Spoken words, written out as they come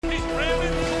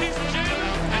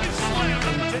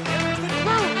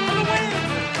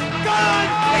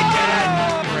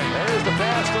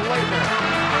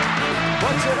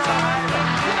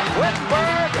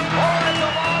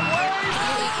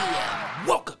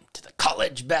Welcome to the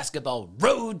College Basketball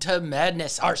Road to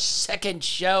Madness. Our second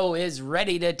show is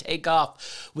ready to take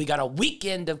off. We got a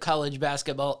weekend of college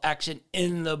basketball action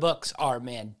in the books. Our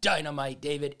man Dynamite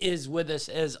David is with us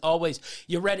as always.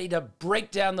 You ready to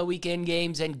break down the weekend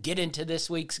games and get into this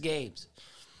week's games?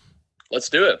 Let's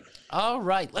do it. All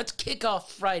right, let's kick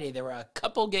off Friday. There were a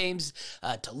couple games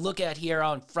to look at here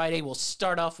on Friday. We'll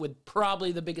start off with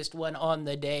probably the biggest one on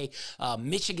the day.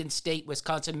 Michigan State,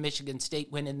 Wisconsin. Michigan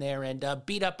State went in there and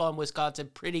beat up on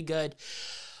Wisconsin pretty good.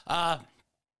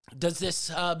 Does this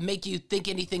make you think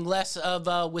anything less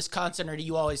of Wisconsin, or do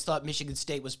you always thought Michigan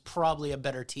State was probably a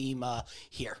better team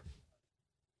here?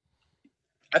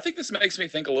 I think this makes me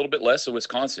think a little bit less of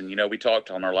Wisconsin. You know, we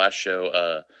talked on our last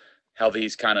show how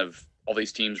all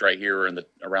these teams right here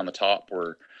around the top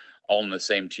were all in the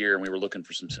same tier, and we were looking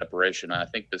for some separation. I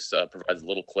think this provides a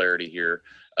little clarity here.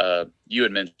 You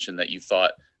had mentioned that you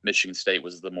thought Michigan State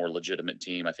was the more legitimate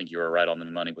team. I think you were right on the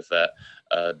money with that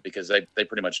because they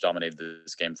pretty much dominated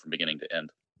this game from beginning to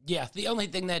end. Yeah, the only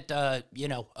thing that,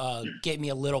 gave me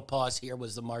a little pause here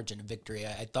was the margin of victory.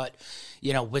 I thought,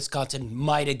 Wisconsin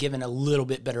might have given a little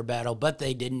bit better battle, but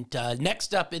they didn't.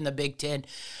 Next up in the Big Ten,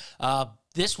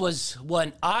 this was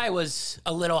one I was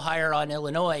a little higher on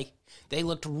Illinois. They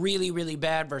looked really, really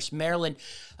bad versus Maryland.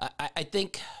 I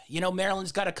think,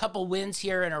 Maryland's got a couple wins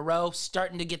here in a row,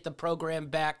 starting to get the program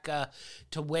back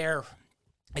to where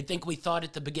I think we thought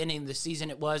at the beginning of the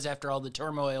season it was after all the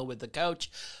turmoil with the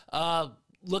coach.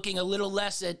 Looking a little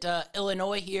less at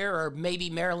Illinois here, or maybe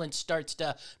Maryland starts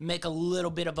to make a little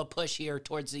bit of a push here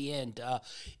towards the end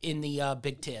in the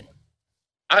Big Ten.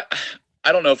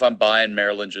 I don't know if I'm buying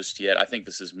Maryland just yet. I think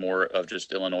this is more of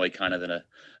just Illinois kind of in a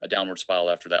downward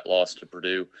spiral after that loss to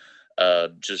Purdue.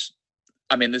 This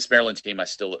Maryland team I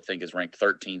still think is ranked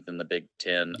 13th in the Big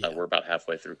Ten. Yeah. We're about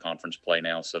halfway through conference play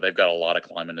now, so they've got a lot of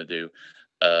climbing to do.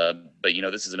 But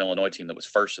this is an Illinois team that was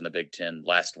first in the Big Ten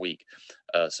last week,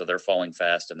 so they're falling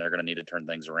fast, and they're going to need to turn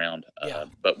things around.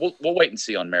 But we'll wait and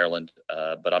see on Maryland,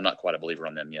 but I'm not quite a believer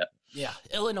on them yet. Yeah,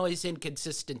 Illinois'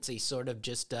 inconsistency sort of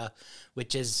just,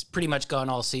 which has pretty much gone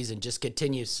all season, just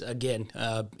continues again.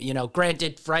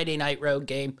 Granted, Friday night road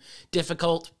game,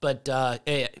 difficult, but,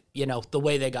 the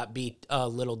way they got beat, a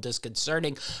little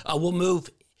disconcerting. We'll move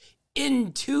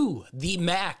into the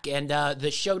MAC and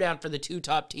the showdown for the two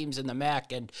top teams in the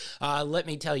MAC. And let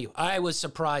me tell you, I was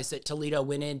surprised that Toledo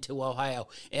went into Ohio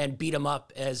and beat them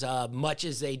up as much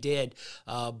as they did.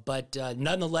 But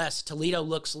nonetheless, Toledo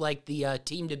looks like the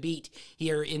team to beat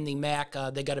here in the MAC.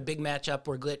 They got a big matchup.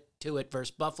 We'll get to it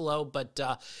versus Buffalo. But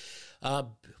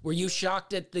were you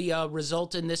shocked at the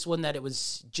result in this one, that it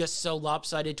was just so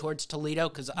lopsided towards Toledo?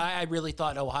 Because I really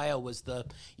thought Ohio was the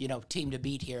team to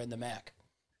beat here in the MAC.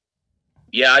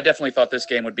 Yeah, I definitely thought this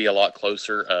game would be a lot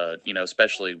closer,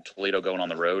 especially Toledo going on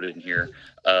the road in here.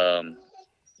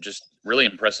 Just really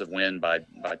impressive win by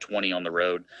 20 on the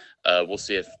road. We'll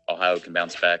see if Ohio can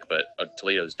bounce back, but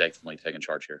Toledo's definitely taking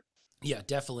charge here. Yeah,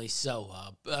 definitely so.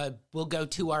 We'll go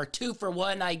to our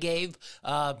 2-for-1 I gave.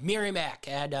 Merrimack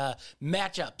had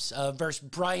matchups versus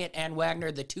Bryant and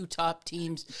Wagner, the two top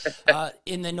teams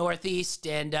in the Northeast,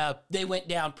 and they went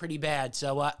down pretty bad.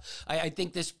 So I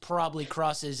think this probably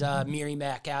crosses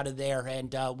Merrimack out of there,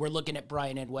 and we're looking at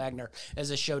Bryant and Wagner as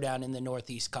a showdown in the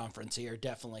Northeast Conference here,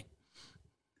 definitely.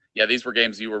 Yeah, these were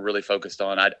games you were really focused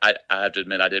on. I have to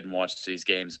admit I didn't watch these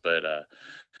games, but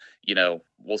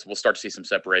we'll start to see some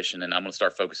separation, and I'm going to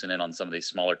start focusing in on some of these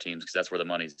smaller teams because that's where the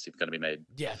money's going to be made.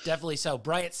 Yeah, definitely so.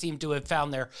 Bryant seemed to have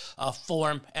found their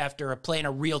form after playing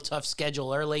a real tough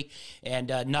schedule early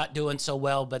and not doing so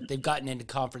well, but they've gotten into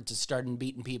conference and started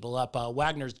beating people up.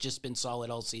 Wagner's just been solid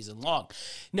all season long.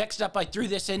 Next up, I threw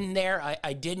this in there.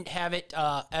 I didn't have it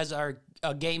as our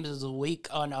games of the week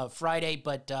on Friday,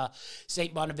 but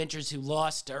St. Bonaventures, who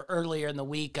lost earlier in the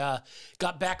week,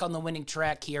 got back on the winning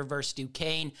track here versus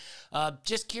Duquesne.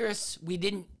 Just curious, we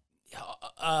didn't,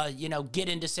 get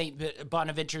into St.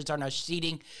 Bonaventures on our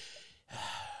seeding.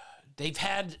 They've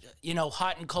had,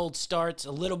 hot and cold starts,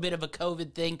 a little bit of a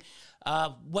COVID thing.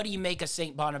 What do you make of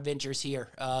St. Bonaventures here?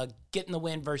 Getting the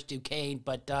win versus Duquesne,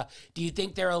 but do you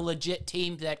think they're a legit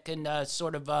team that can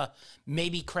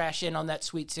maybe crash in on that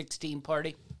Sweet 16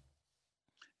 party?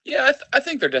 Yeah, I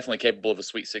think they're definitely capable of a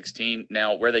Sweet 16.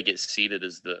 Now, where they get seeded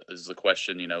is the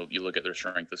question. You look at their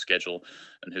strength of schedule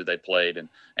and who they played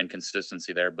and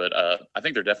consistency there. But I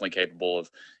think they're definitely capable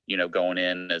of, going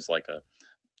in as like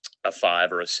a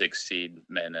 5 or a 6 seed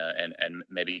and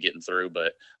maybe getting through.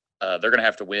 But they're going to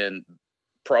have to win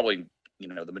probably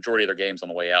the majority of their games on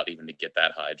the way out, even to get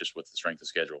that high, just with the strength of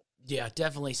schedule. Yeah,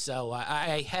 definitely so.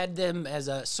 I had them as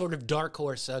a sort of dark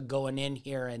horse going in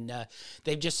here, and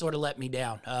they've just sort of let me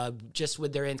down, just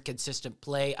with their inconsistent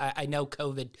play. I know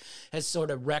COVID has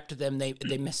sort of wrecked them.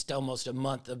 They missed almost a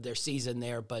month of their season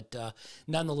there, but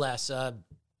nonetheless,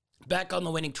 back on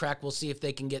the winning track. We'll see if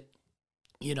they can get,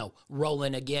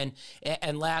 rolling again.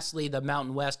 And lastly, the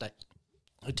Mountain West.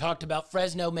 I talked about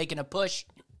Fresno making a push,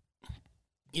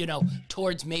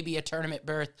 towards maybe a tournament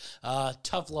berth.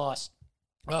 Tough loss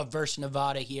versus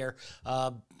Nevada here.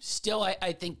 Still,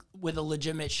 I think with a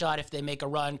legitimate shot if they make a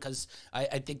run, because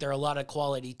I think there are a lot of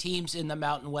quality teams in the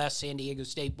Mountain West: San Diego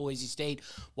State, Boise State,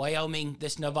 Wyoming.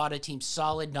 This Nevada team's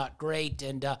solid, not great,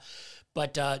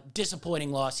 but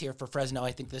disappointing loss here for Fresno.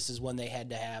 I think this is one they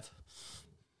had to have.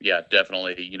 Yeah,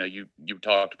 definitely. You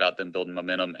talked about them building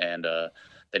momentum, and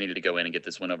they needed to go in and get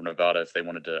this win over Nevada if they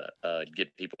wanted to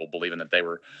get people believing that they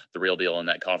were the real deal in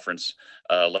that conference.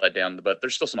 Let down, but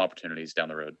there's still some opportunities down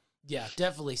the road. Yeah,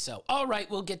 definitely so. All right,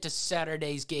 we'll get to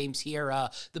Saturday's games here.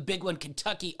 The big one,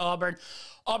 Kentucky-Auburn.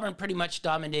 Auburn pretty much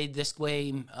dominated this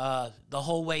game the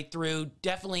whole way through.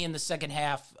 Definitely in the second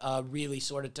half, really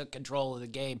sort of took control of the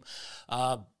game.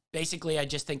 Basically, I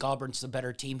just think Auburn's the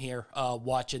better team here.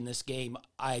 Watching this game,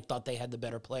 I thought they had the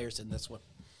better players in this one.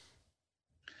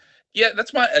 Yeah,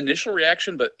 that's my initial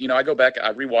reaction, but, I go back,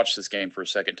 I rewatched this game for a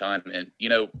second time, and,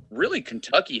 really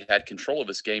Kentucky had control of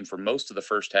this game for most of the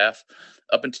first half,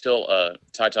 up until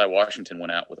Ty Washington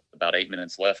went out with about 8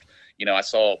 minutes left. I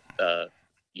saw,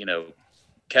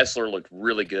 Kessler looked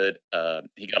really good.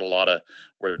 He got a lot of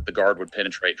where the guard would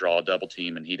penetrate, draw a double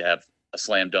team, and he'd have a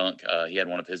slam dunk. He had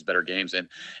one of his better games, and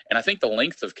I think the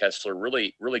length of Kessler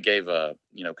really gave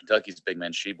Kentucky's big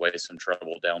man Sheboy some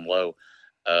trouble down low.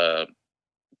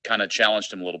 Kind of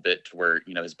challenged him a little bit to where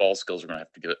his ball skills are going to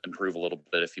have to improve a little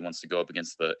bit if he wants to go up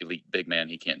against the elite big man.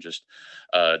 He can't just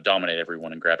dominate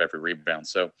everyone and grab every rebound.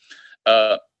 So,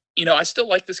 I still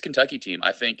like this Kentucky team.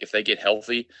 I think if they get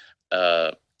healthy,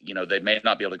 they may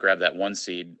not be able to grab that 1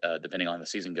 seed depending on how the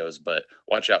season goes, but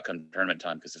watch out come tournament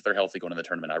time, because if they're healthy going to the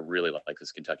tournament, I really like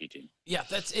this Kentucky team. Yeah,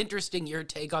 that's interesting, your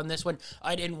take on this one.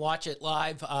 I didn't watch it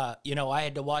live. I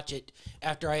had to watch it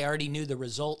after I already knew the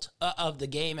result of the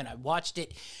game, and I watched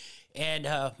it. And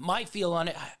my feel on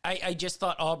it, I just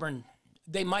thought Auburn,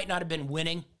 they might not have been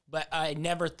winning, but I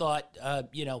never thought,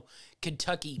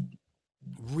 Kentucky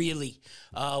really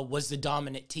was the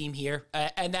dominant team here.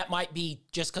 And that might be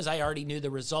just because I already knew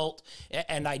the result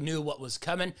and I knew what was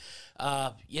coming.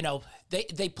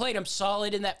 They played them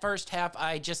solid in that first half.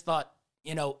 I just thought,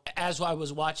 as I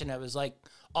was watching, I was like,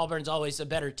 Auburn's always a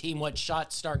better team. Once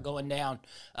shots start going down,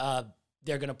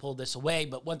 they're going to pull this away.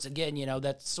 But once again,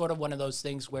 that's sort of one of those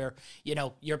things where,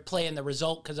 you're playing the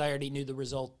result because I already knew the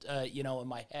result, in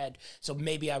my head. So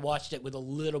maybe I watched it with a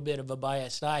little bit of a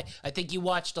biased eye. I think you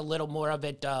watched a little more of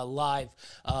it live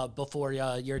before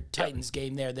your Titans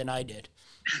game there than I did.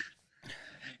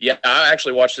 Yeah, I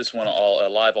actually watched this one all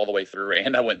live all the way through,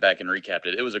 and I went back and recapped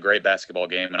it. It was a great basketball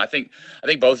game, and I think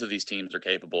both of these teams are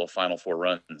capable of Final Four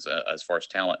runs as far as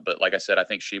talent. But like I said, I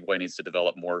think Sheboy needs to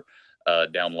develop more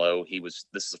down low. This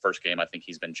is the first game I think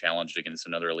he's been challenged against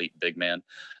another elite big man.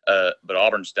 But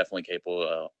Auburn's definitely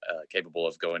capable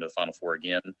of going to the Final Four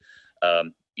again.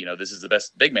 This is the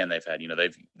best big man they've had.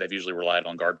 They've usually relied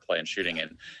on guard play and shooting,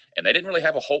 and they didn't really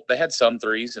have a whole. They had some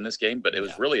threes in this game, but it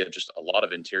was really just a lot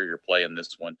of interior play in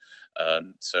this one.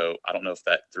 So I don't know if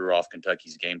that threw off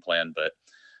Kentucky's game plan, but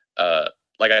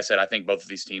like I said, I think both of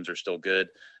these teams are still good.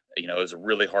 It was a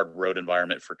really hard road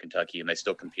environment for Kentucky, and they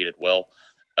still competed well.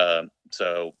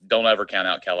 So don't ever count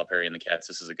out Calipari and the Cats.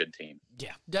 This is a good team.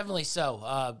 Yeah, definitely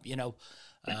so.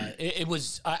 It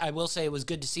was. I will say it was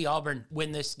good to see Auburn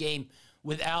win this game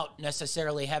without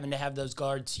necessarily having to have those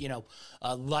guards,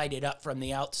 light it up from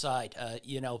the outside.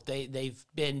 They've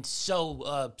been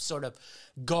so sort of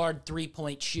guard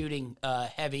 3-point shooting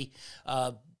heavy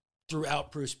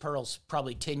throughout Bruce Pearl's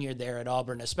probably tenure there at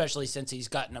Auburn, especially since he's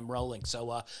gotten them rolling.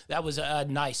 So that was a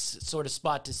nice sort of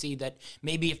spot to see that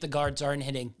maybe if the guards aren't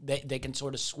hitting, they can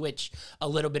sort of switch a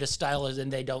little bit of style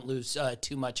and they don't lose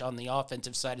too much on the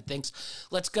offensive side of things.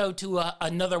 Let's go to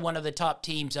another one of the top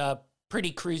teams.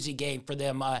 Pretty cruisy game for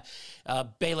them.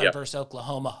 Baylor versus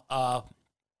Oklahoma.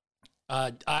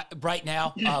 Right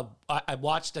now, I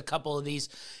watched a couple of these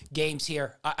games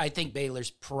here. I think Baylor's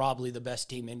probably the best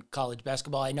team in college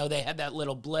basketball. I know they had that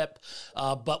little blip,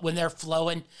 but when they're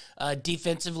flowing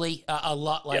defensively, a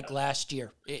lot like last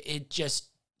year,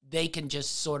 they can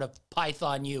just sort of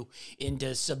python you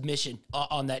into submission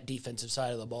on that defensive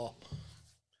side of the ball.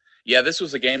 Yeah, this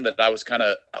was a game that I was kind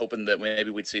of hoping that maybe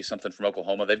we'd see something from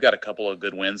Oklahoma. They've got a couple of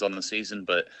good wins on the season,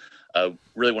 but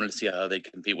really wanted to see how they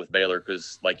compete with Baylor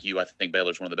because, like you, I think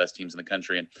Baylor's one of the best teams in the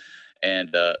country,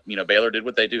 and Baylor did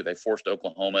what they do. They forced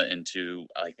Oklahoma into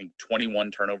I think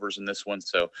 21 turnovers in this one,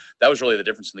 so that was really the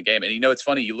difference in the game. And it's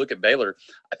funny. You look at Baylor.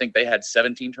 I think they had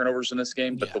 17 turnovers in this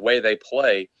game, but the way they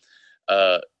play.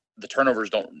 The turnovers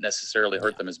don't necessarily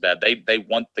hurt them as bad. They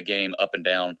want the game up and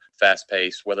down, fast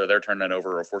pace, whether they're turning it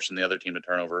over or forcing the other team to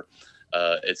turn over.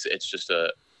 It's just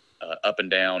a up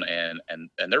and down, and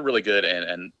they're really good,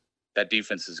 and that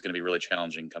defense is going to be really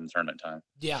challenging come tournament time.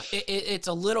 Yeah, it's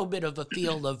a little bit of a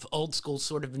feel of old school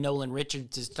sort of Nolan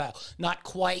Richards' style. Not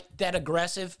quite that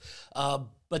aggressive,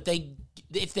 but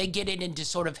if they get it into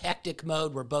sort of hectic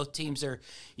mode where both teams are,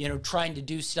 trying to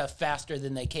do stuff faster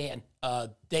than they can,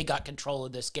 they got control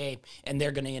of this game, and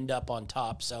they're going to end up on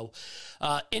top. So,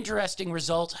 interesting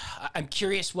result. I'm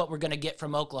curious what we're going to get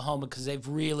from Oklahoma because they've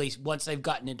really, once they've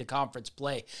gotten into conference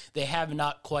play, they have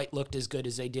not quite looked as good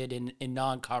as they did in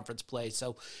non-conference play.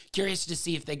 So, curious to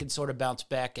see if they can sort of bounce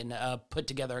back and put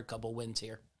together a couple wins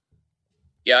here.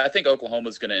 Yeah, I think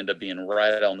Oklahoma's going to end up being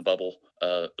right on the bubble.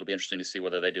 It'll be interesting to see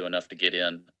whether they do enough to get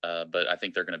in, but I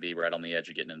think they're going to be right on the edge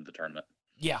of getting into the tournament.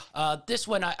 Yeah, this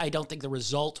one, I don't think the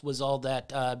result was all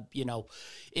that,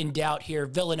 in doubt here.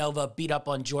 Villanova beat up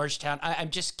on Georgetown. I'm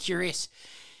just curious,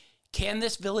 can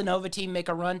this Villanova team make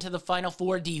a run to the Final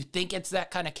Four? Do you think it's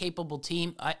that kind of capable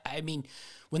team? I mean,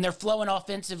 when they're flowing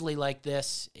offensively like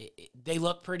this, they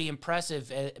look pretty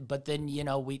impressive. But then,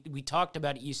 we talked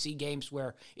about it. You see games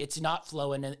where it's not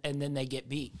flowing and then they get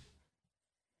beat.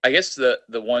 I guess the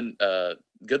one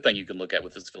good thing you can look at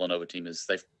with this Villanova team is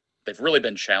they've really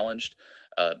been challenged.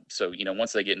 So,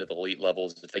 once they get into the elite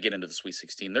levels, if they get into the Sweet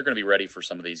 16, they're going to be ready for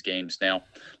some of these games. Now,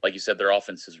 like you said, their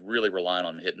offense is really relying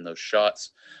on hitting those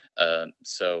shots.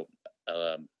 So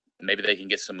maybe they can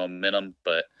get some momentum,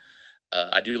 but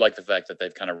I do like the fact that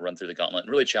they've kind of run through the gauntlet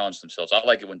and really challenged themselves. I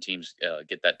like it when teams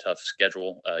get that tough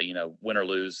schedule. Win or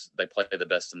lose, they play the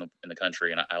best in the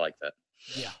country, and I like that.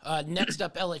 Yeah. Next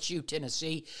up, LSU,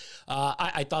 Tennessee.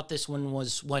 I thought this one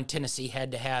was one Tennessee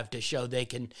had to have to show they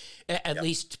can at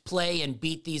least play and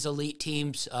beat these elite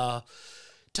teams.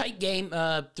 Tight game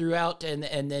throughout,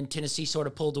 and then Tennessee sort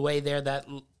of pulled away there that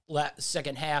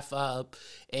second half,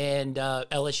 and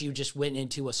LSU just went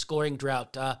into a scoring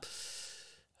drought.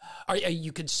 Are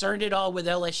you concerned at all with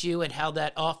LSU and how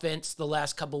that offense the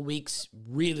last couple weeks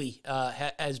really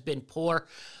has been poor?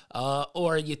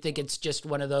 Or you think it's just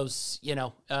one of those,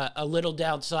 a little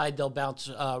downside, they'll bounce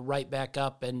right back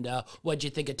up? And what'd you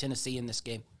think of Tennessee in this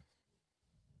game?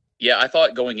 Yeah, I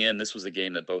thought going in, this was a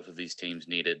game that both of these teams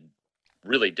needed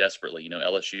really desperately.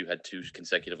 LSU had 2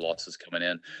 consecutive losses coming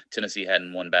in. Tennessee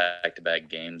hadn't won back-to-back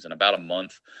games in about a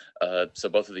month. So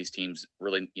both of these teams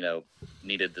really,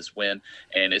 needed this win.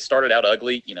 And it started out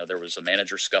ugly. There was a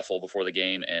manager scuffle before the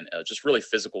game and just really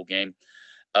physical game.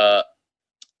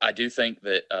 I do think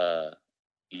that,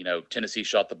 Tennessee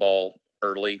shot the ball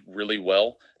early really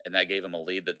well, and that gave them a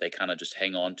lead that they kind of just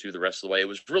hang on to the rest of the way. It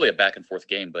was really a back-and-forth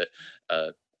game, but,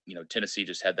 Tennessee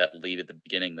just had that lead at the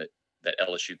beginning that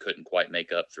LSU couldn't quite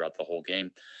make up throughout the whole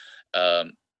game.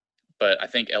 But I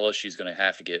think LSU is going to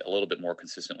have to get a little bit more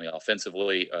consistently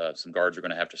offensively. Some guards are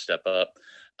going to have to step up.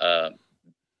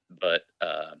 But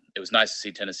it was nice to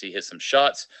see Tennessee hit some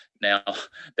shots. Now,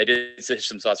 they did hit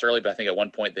some shots early, but I think at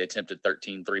one point they attempted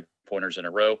 13 three-pointers in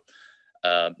a row.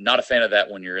 Not a fan of that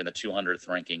when you're in the 200th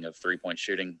ranking of three-point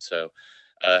shooting. So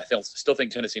I still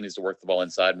think Tennessee needs to work the ball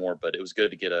inside more, but it was good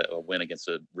to get a win against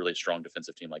a really strong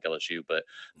defensive team like LSU. But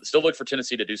still look for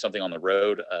Tennessee to do something on the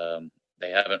road. They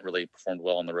haven't really performed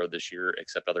well on the road this year,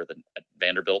 except other than at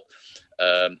Vanderbilt.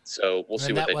 So we'll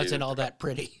see what they do. That wasn't all that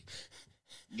pretty.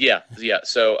 Yeah.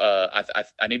 So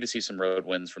I need to see some road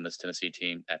wins from this Tennessee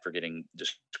team after getting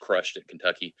just crushed at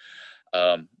Kentucky.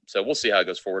 So we'll see how it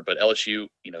goes forward. But LSU,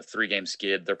 3-game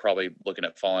skid, they're probably looking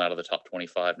at falling out of the top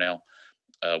 25 now.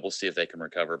 We'll see if they can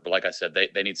recover. But like I said,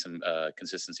 they need some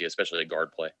consistency, especially at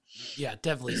guard play. Yeah,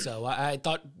 definitely so. I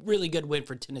thought really good win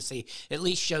for Tennessee. At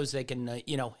least shows they can,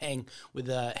 hang with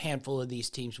a handful of these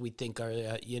teams we think are,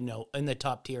 in the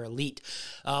top tier elite.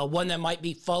 One that might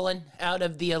be fallen out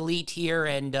of the elite here,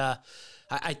 and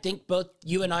I think both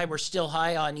you and I were still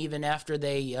high on even after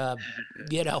they,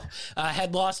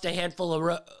 had lost a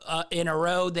handful in a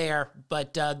row there.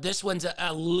 But this one's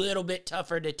a little bit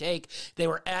tougher to take. They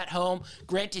were at home.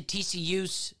 Granted,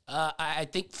 TCU's, I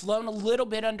think, flown a little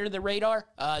bit under the radar.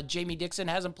 Jamie Dixon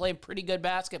hasn't played pretty good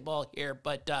basketball here,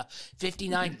 but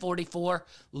 59-44,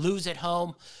 lose at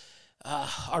home.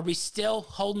 Are we still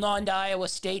holding on to Iowa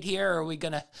State here, or are we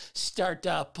going to start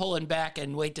pulling back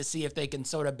and wait to see if they can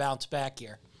sort of bounce back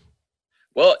here?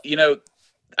 Well,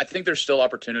 I think there's still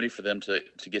opportunity for them to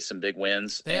get some big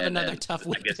wins. They have another tough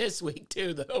week this week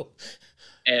too, though.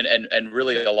 And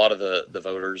really, a lot of the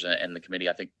voters and the committee,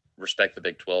 I think, respect the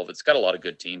Big 12. It's got a lot of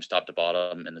good teams, top to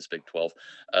bottom, in this Big 12.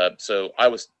 So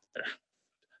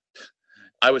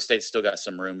Iowa State's still got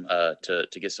some room to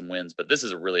get some wins, but this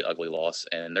is a really ugly loss,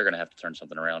 and they're going to have to turn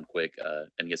something around quick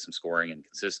and get some scoring and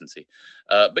consistency.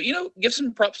 But give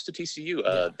some props to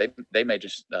TCU. They may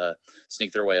just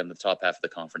sneak their way in the top half of the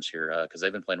conference here because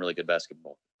they've been playing really good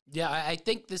basketball. Yeah, I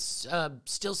think this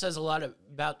still says a lot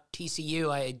about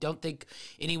TCU. I don't think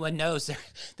anyone knows.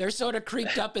 They're sort of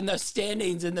creeped up in those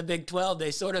standings in the Big 12.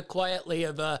 They sort of quietly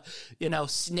have,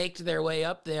 snaked their way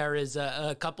up there as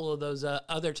a couple of those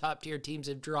other top-tier teams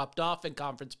have dropped off in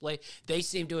conference play. They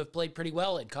seem to have played pretty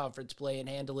well in conference play and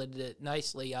handled it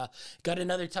nicely. Got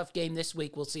another tough game this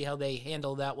week. We'll see how they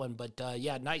handle that one. But,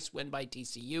 nice win by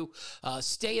TCU.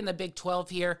 Stay in the Big 12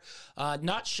 here.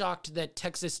 Not shocked that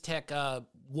Texas Tech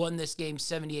won this game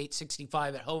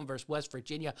 78-65 at home versus West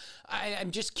Virginia.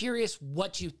 I'm just curious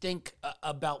what you think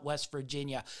about West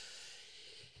Virginia.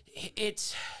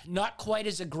 It's not quite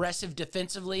as aggressive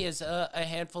defensively as a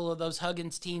handful of those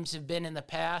Huggins teams have been in the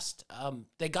past.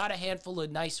 They got a handful of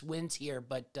nice wins here,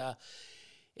 but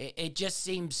it just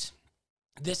seems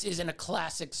this isn't a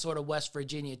classic sort of West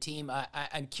Virginia team.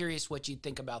 I'm curious what you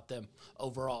think about them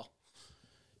overall.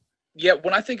 Yeah,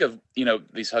 when I think of,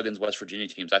 these Huggins West Virginia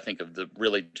teams, I think of the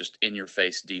really just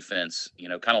in-your-face defense,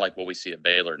 kind of like what we see at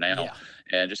Baylor now. Yeah.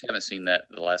 And just haven't seen that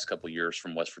the last couple of years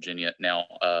from West Virginia. Now,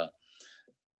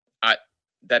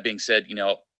 that being said,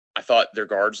 I thought their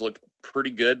guards looked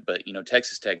pretty good, but,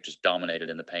 Texas Tech just dominated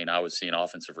in the paint. I was seeing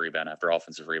offensive rebound after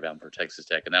offensive rebound for Texas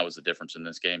Tech, and that was the difference in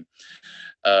this game.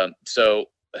 So,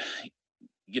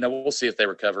 we'll see if they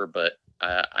recover, but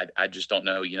I just don't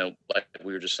know. Like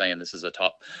we were just saying, this is a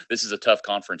tough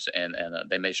conference, and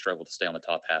they may struggle to stay on the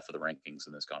top half of the rankings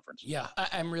in this conference. Yeah,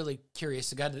 I'm really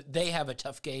curious. They have a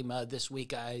tough game this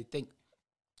week. I think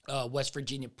West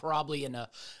Virginia probably in a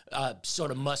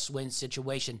sort of must-win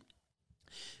situation.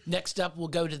 Next up, we'll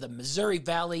go to the Missouri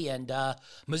Valley, and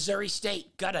Missouri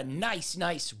State got a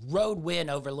nice road win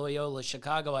over Loyola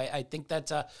Chicago. I think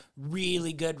that's a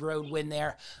really good road win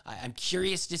there. I'm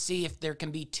curious to see if there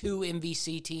can be two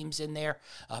MVC teams in there.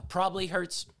 Probably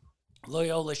hurts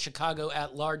Loyola Chicago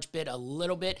at large a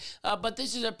little bit, but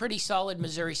this is a pretty solid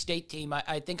Missouri State team.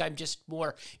 I think I'm just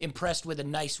more impressed with a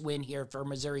nice win here for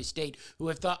Missouri State, who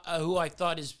I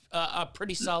thought is a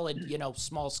pretty solid,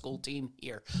 small school team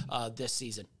here this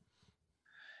season.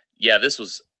 Yeah, this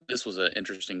was an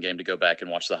interesting game to go back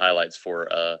and watch the highlights for.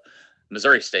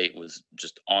 Missouri State was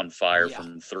just on fire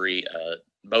from three.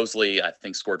 Mosley, I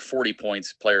think, scored 40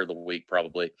 points, player of the week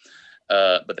probably.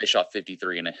 But they shot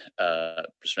 53%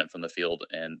 from the field.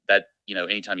 And that,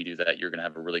 anytime you do that, you're going to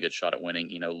have a really good shot at winning.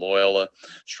 Loyola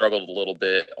struggled a little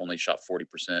bit, only shot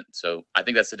 40%. So I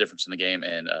think that's the difference in the game.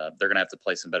 And they're going to have to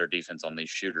play some better defense on these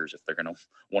shooters if they're going to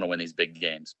want to win these big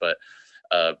games. But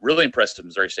really impressed with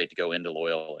Missouri State to go into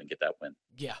Loyola and get that win.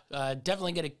 Yeah,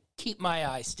 definitely going to keep my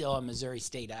eye still on Missouri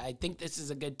State. I think this is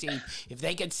a good team. If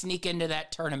they could sneak into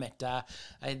that tournament,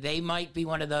 they might be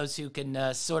one of those who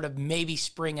can sort of maybe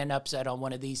spring an upset on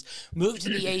one of these. Move to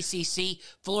the ACC,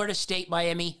 Florida State,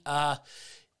 Miami.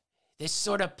 This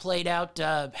sort of played out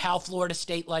how Florida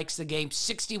State likes the game.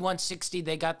 61-60,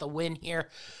 they got the win here.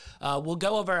 We'll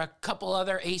go over a couple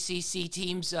other ACC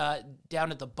teams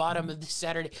down at the bottom of this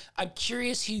Saturday. I'm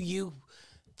curious who you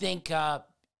think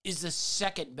is the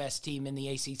second best team in the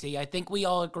ACC. I think we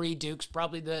all agree Duke's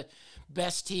probably the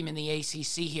best team in the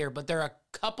ACC here, but there are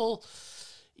a couple,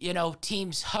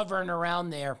 teams hovering around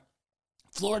there.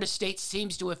 Florida State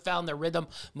seems to have found their rhythm.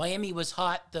 Miami was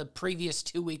hot the previous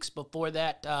 2 weeks before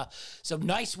that. So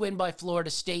nice win by Florida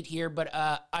State here, but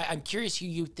I'm curious who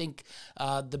you think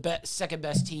the second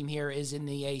best team here is in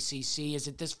the ACC. Is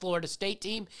it this Florida State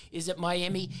team? Is it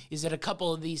Miami? Is it a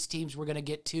couple of these teams we're going to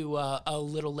get to a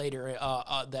little later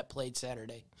that played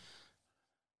Saturday?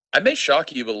 I may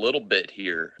shock you a little bit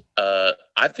here.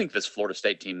 I think this Florida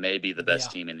State team may be the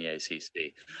best team in the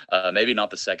ACC. Maybe not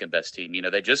the second best team.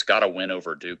 They just got a win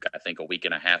over Duke, I think, a week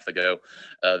and a half ago.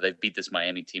 They've beat this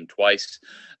Miami team twice.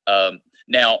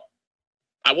 Now,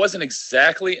 I wasn't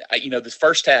exactly, this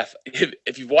first half,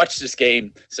 if you've watched this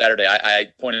game Saturday, I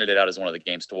pointed it out as one of the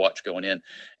games to watch going in.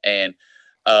 And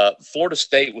Florida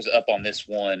State was up on this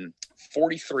one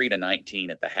 43-19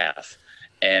 at the half.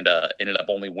 and ended up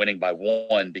only winning by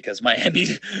 1 because Miami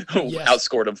Yes.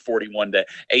 outscored them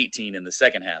 41-18 in the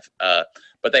second half.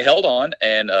 But they held on,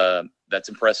 and that's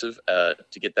impressive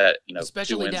to get that.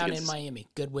 Especially 2 wins down against, in Miami.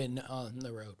 Good win on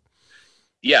the road.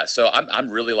 Yeah, so I'm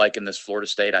really liking this Florida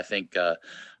State. I think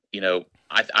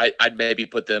I'd maybe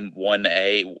put them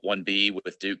 1A, 1B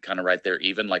with Duke kind of right there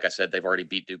even. Like I said, they've already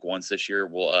beat Duke once this year.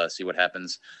 We'll see what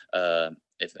happens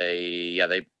if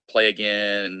they play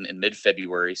again in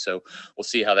mid-February. So we'll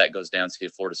see how that goes down, see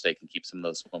if Florida State can keep some of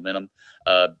those momentum.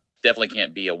 Definitely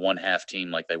can't be a one-half team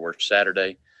like they were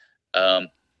Saturday.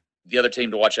 The other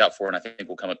team to watch out for, and I think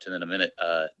we'll come up to it in a minute,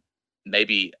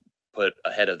 maybe put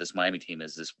ahead of this Miami team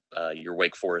is this your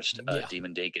Wake Forest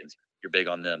Demon Deacons. You're big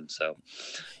on them. So,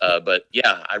 but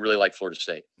yeah, I really like Florida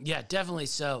State. Yeah, definitely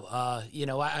so.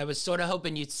 I was sort of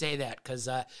hoping you'd say that because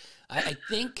I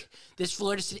think this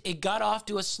Florida State, it got off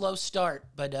to a slow start,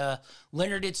 but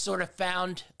Leonard had sort of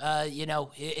found,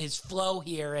 his flow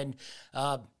here. And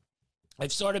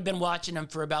I've sort of been watching him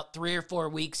for about 3 or 4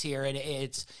 weeks here, and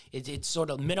it's sort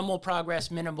of minimal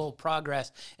progress,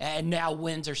 and now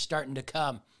wins are starting to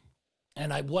come.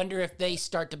 And I wonder if they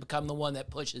start to become the one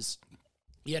that pushes,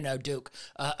 Duke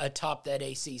atop that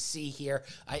ACC here.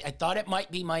 I thought it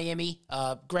might be Miami.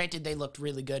 Granted, they looked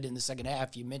really good in the second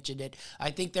half. You mentioned it.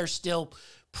 I think they're still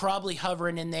probably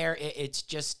hovering in there. It's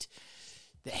just,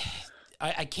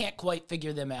 I can't quite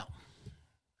figure them out.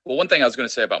 Well, one thing I was going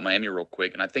to say about Miami real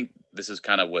quick, and I think this is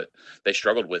kind of what they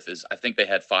struggled with, is I think they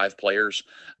had 5 players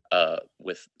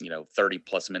with 30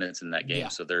 plus minutes in that game. Yeah.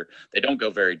 So they don't go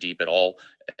very deep at all,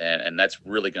 and that's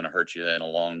really going to hurt you in a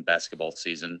long basketball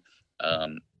season.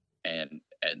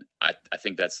 And I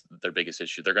think that's their biggest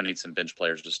issue. They're going to need some bench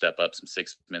players to step up, some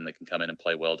 6 men that can come in and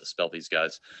play well to spell these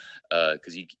guys,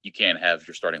 because you can't have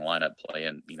your starting lineup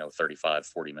playing 35,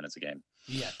 40 minutes a game.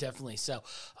 Yeah, definitely. So,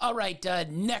 all right,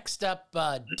 next up,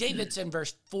 Davidson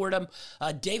versus Fordham.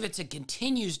 Davidson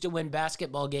continues to win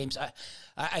basketball games.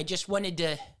 I just wanted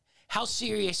to, how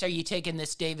serious are you taking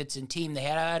this Davidson team? They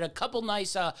had a couple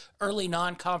nice early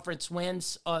non-conference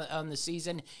wins on the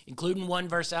season, including one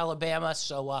versus Alabama.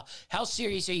 So how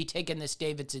serious are you taking this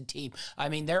Davidson team? I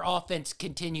mean, their offense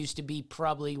continues to be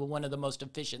probably one of the most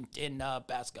efficient in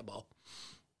basketball.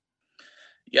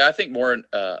 Yeah, I think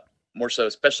more so,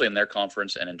 especially in their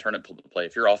conference and in tournament play.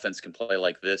 If your offense can play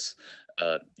like this,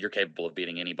 you're capable of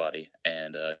beating anybody.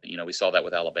 And, we saw that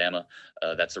with Alabama.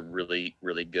 That's a really,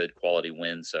 really good quality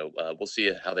win. So we'll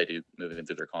see how they do moving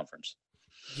through their conference.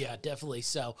 Yeah, definitely.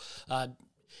 So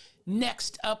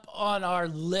next up on our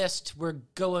list, we're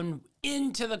going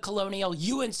into the Colonial.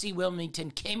 UNC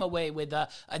Wilmington came away with a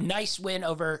nice win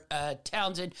over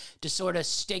Townsend to sort of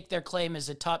stake their claim as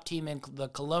a top team in the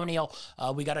Colonial.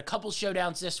 We got a couple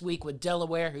showdowns this week with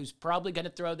Delaware, who's probably going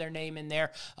to throw their name in there.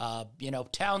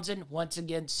 Townsend, once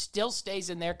again, still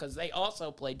stays in there because they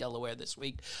also play Delaware this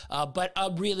week. But a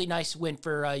really nice win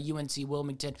for UNC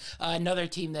Wilmington. Another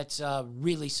team that's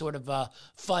really sort of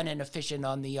fun and efficient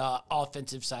on the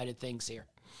offensive side of things here.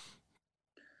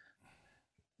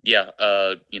 Yeah,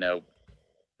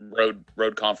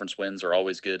 road conference wins are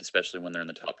always good, especially when they're in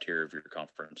the top tier of your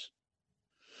conference.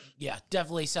 Yeah,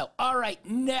 definitely so. All right,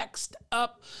 next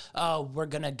up, we're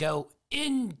going to go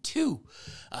into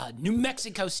New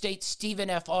Mexico State,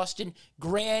 Stephen F. Austin,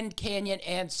 Grand Canyon,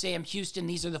 and Sam Houston.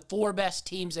 These are the 4 best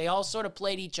teams. They all sort of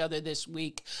played each other this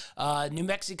week. New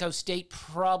Mexico State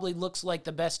probably looks like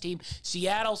the best team.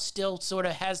 Seattle still sort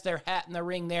of has their hat in the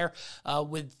ring there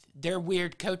with their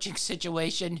weird coaching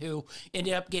situation, who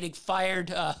ended up getting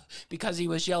fired because he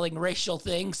was yelling racial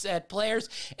things at players.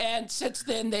 And since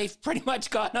then, they've pretty much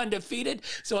gone undefeated.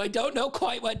 So I don't know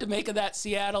quite what to make of that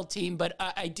Seattle team, but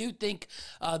I do think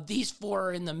these 4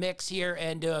 are in the mix here,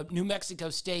 and New Mexico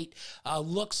State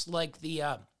looks like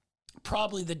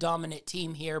probably the dominant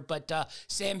team here, but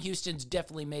Sam Houston's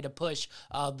definitely made a push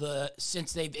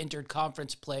since they've entered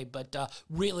conference play, but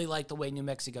really like the way New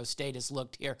Mexico State has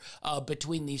looked here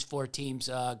between these 4 teams,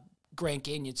 Grand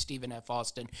Canyon, Stephen F.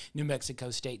 Austin, New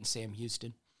Mexico State, and Sam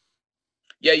Houston.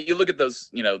 Yeah, you look at those,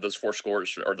 those 4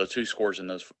 scores, or the 2 scores in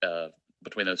those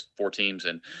between those 4 teams,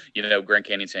 and Grand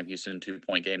Canyon, Sam Houston,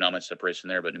 2-point game, not much separation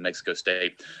there, but New Mexico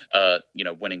State,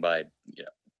 winning by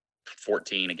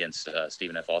 14 against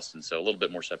Stephen F. Austin, so a little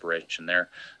bit more separation there.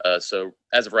 So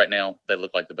as of right now, they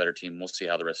look like the better team. We'll see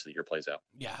how the rest of the year plays out.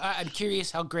 Yeah, I'm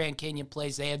curious how Grand Canyon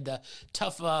plays. They had the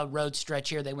tough road stretch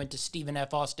here. They went to Stephen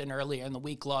F. Austin earlier in the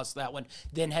week, lost that one,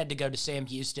 then had to go to Sam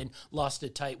Houston, lost a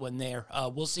tight one there.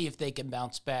 We'll see if they can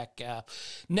bounce back.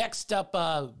 Next up,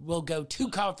 we'll go to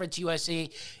Conference USA.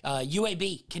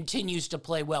 UAB continues to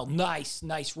play well.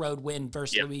 Nice road win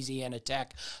versus Louisiana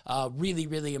Tech. Really,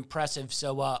 really impressive.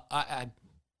 So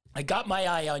I got my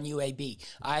eye on UAB.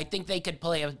 I think they could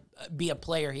be a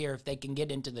player here if they can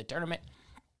get into the tournament.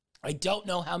 I don't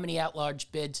know how many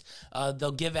at-large bids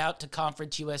they'll give out to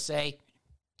Conference USA.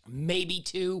 Maybe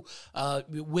two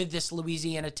with this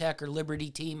Louisiana Tech or Liberty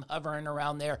team hovering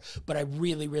around there. But I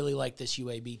really, really like this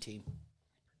UAB team.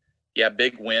 Yeah,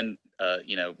 big win,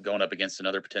 going up against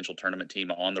another potential tournament team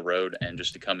on the road, and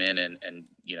just to come in and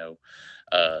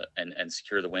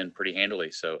secure the win pretty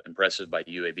handily. So impressive by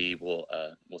UAB.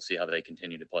 We'll see how they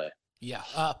continue to play. Yeah.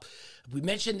 We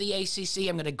mentioned the ACC.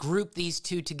 I'm going to group these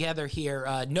two together here.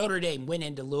 Notre Dame went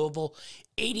into Louisville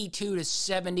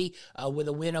 82-70 with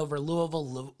a win over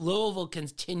Louisville. Louisville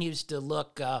continues to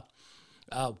look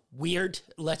weird,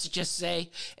 let's just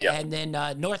say. Yep. And then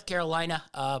North Carolina,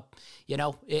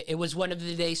 it was one of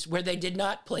the days where they did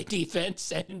not play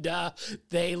defense, and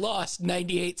they lost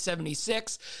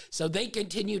 98-76. So they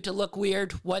continue to look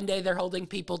weird. One day they're holding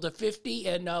people to 50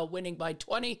 and winning by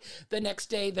 20. The next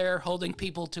day they're holding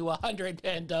people to 100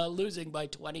 and losing by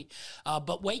 20.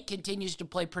 But Wake continues to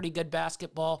play pretty good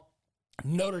basketball.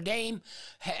 Notre Dame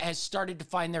has started to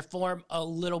find their form a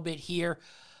little bit here.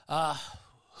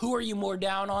 Who are you more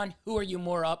down on? Who are you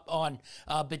more up on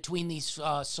between these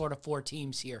sort of four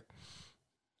teams here?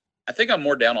 I think I'm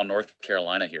more down on North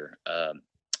Carolina here.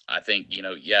 I think,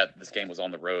 this game was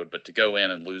on the road, but to go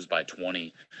in and lose by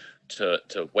 20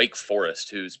 to Wake Forest,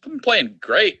 who's been playing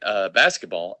great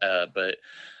basketball, but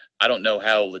I don't know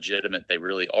how legitimate they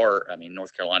really are. I mean,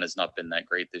 North Carolina's not been that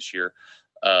great this year,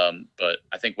 but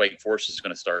I think Wake Forest is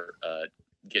going to start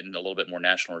getting a little bit more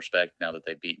national respect now that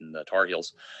they've beaten the Tar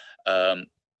Heels.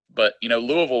 But,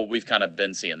 Louisville, we've kind of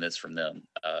been seeing this from them.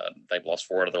 They've lost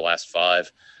 4 out of their last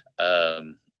 5.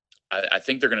 I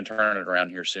think they're going to turn it around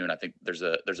here soon. I think there's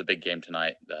a big game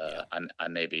tonight. I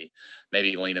maybe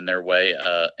leaning their way.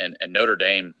 And Notre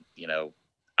Dame,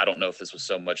 I don't know if this was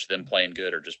so much them playing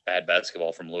good or just bad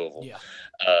basketball from Louisville. Yeah.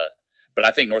 But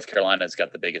I think North Carolina's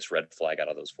got the biggest red flag out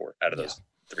of those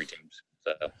 3 teams.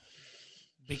 So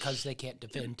because they can't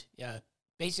defend. Yeah.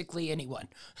 Basically anyone.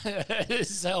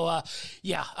 So,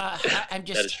 I'm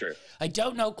just, that is true. I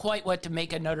don't know quite what to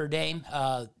make of Notre Dame.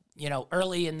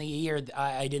 Early in the year,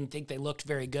 I didn't think they looked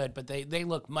very good, but they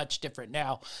look much different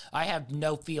now. I have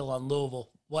no feel on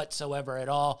Louisville whatsoever at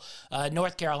all.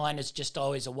 North Carolina is just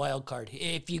always a wild card.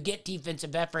 If you get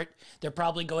defensive effort, they're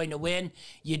probably going to win.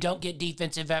 You don't get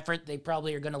defensive effort, they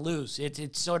probably are going to lose.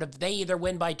 It's sort of, they either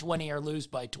win by 20 or lose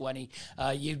by 20.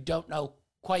 You don't know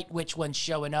quite which one's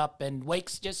showing up, and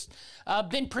Wake's just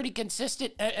been pretty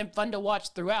consistent and fun to watch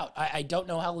throughout. I don't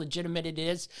know how legitimate it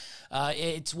is.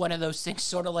 It's one of those things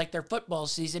sort of like their football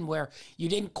season where you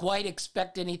didn't quite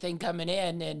expect anything coming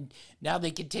in, and now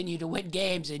they continue to win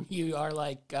games, and you are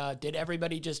like, did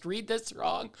everybody just read this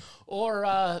wrong?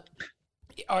 Or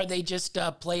are they just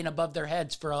playing above their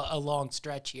heads for a long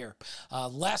stretch here?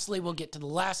 Lastly, we'll get to the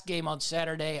last game on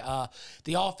Saturday,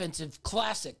 the offensive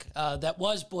classic that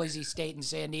was Boise State and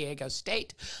San Diego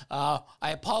State. I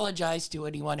apologize to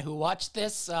anyone who watched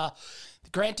this.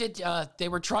 Granted, they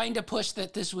were trying to push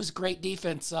that this was great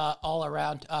defense all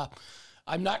around.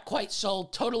 I'm not quite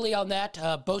sold totally on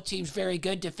that. Both teams very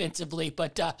good defensively,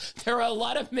 but there are a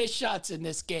lot of missed shots in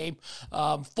this game.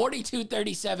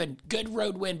 42-37, good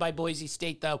road win by Boise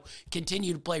State, though.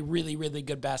 Continue to play really, really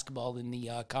good basketball in the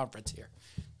conference here.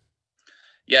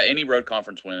 Yeah, any road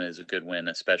conference win is a good win,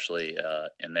 especially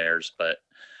in theirs. But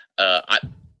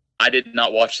I did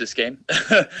not watch this game.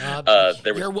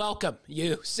 You're welcome.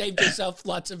 You saved yourself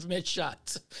lots of missed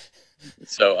shots.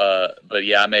 So, but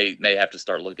yeah, I may have to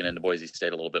start looking into Boise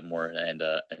State a little bit more and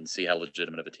see how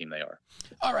legitimate of a team they are.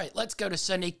 All right, let's go to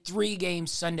Sunday. 3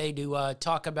 games Sunday to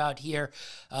talk about here.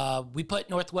 We put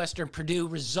Northwestern Purdue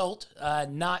result,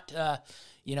 not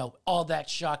all that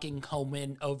shocking home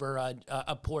win over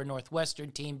a poor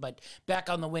Northwestern team, but back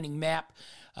on the winning map.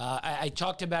 I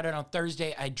talked about it on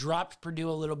Thursday. I dropped Purdue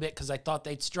a little bit because I thought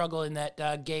they'd struggle in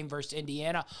that game versus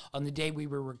Indiana on the day we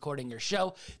were recording your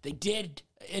show. They did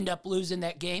end up losing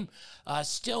that game.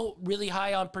 Still really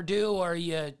high on Purdue, or are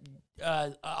you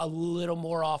a little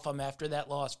more off them after that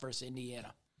loss versus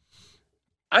Indiana?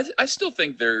 I still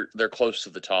think they're close to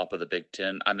the top of the Big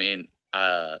Ten. I mean,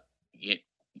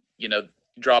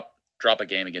 drop a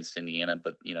game against Indiana,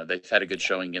 but they've had a good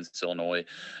showing against Illinois.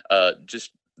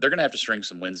 They're going to have to string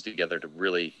some wins together to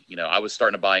really, I was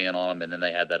starting to buy in on them, and then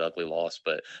they had that ugly loss,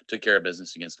 but took care of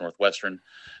business against Northwestern.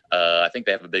 I think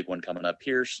they have a big one coming up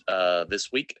here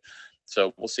this week.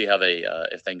 So we'll see how they,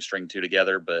 if things string 2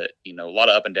 together, but, a lot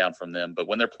of up and down from them. But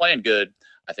when they're playing good,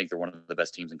 I think they're one of the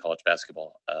best teams in college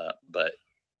basketball. But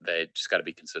They just got to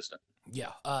be consistent.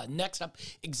 Yeah. Next up,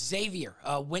 Xavier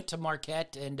went to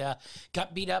Marquette and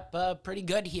got beat up pretty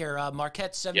good here.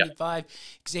 Marquette 75,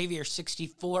 Xavier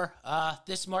 64.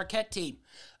 This Marquette team,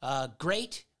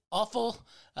 great, awful,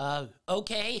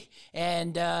 okay,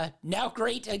 and now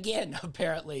great again,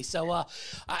 apparently. So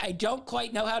I don't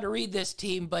quite know how to read this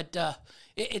team, but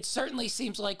it certainly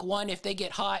seems like one, if they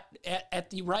get hot at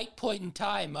the right point in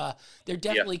time, there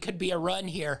definitely could be a run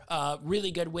here.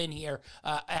 Really good win here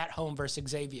at home versus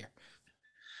Xavier.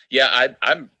 Yeah,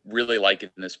 I'm really liking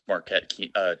this Marquette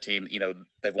team. You know,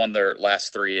 they've won their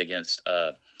last three against,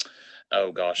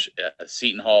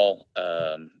 Seton Hall,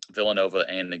 Villanova,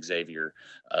 and Xavier.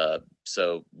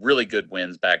 So really good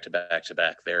wins back to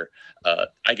back there.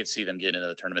 I could see them getting into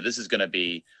the tournament.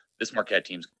 This Marquette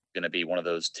team's going to be one of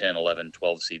those 10, 11,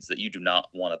 12 seeds that you do not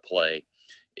want to play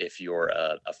if you're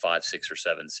a 5, 6, or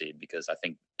 7 seed, because I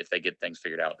think if they get things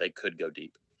figured out, they could go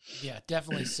deep. Yeah,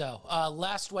 definitely so.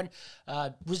 Last one,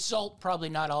 result probably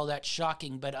not all that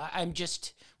shocking, but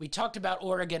we talked about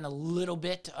Oregon a little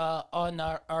bit on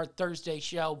our Thursday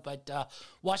show, but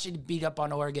Washington beat up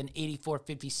on Oregon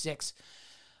 84-56.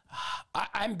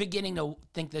 I'm beginning to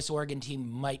think this Oregon team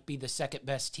might be the second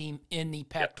best team in the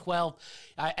Pac-12.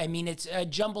 I mean, it's a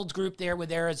jumbled group there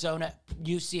with Arizona,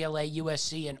 UCLA,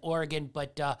 USC, and Oregon,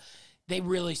 but they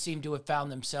really seem to have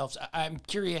found themselves. I'm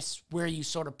curious where you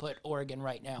sort of put Oregon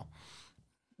right now.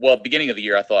 Well, beginning of the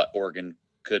year, I thought Oregon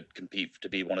could compete to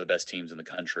be one of the best teams in the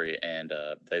country, and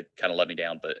they kind of let me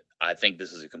down. But I think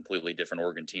this is a completely different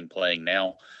Oregon team playing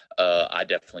now. I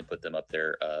definitely put them up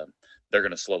there. They're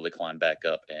going to slowly climb back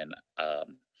up, and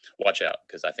watch out,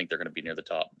 because I think they're going to be near the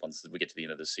top once we get to the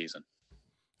end of this season.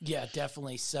 Yeah,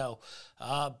 definitely so.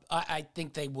 I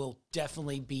think they will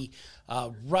definitely be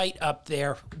right up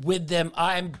there with them.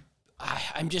 I'm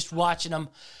just watching them.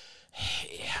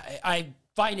 I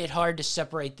find it hard to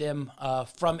separate them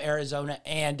from Arizona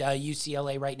and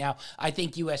UCLA right now. I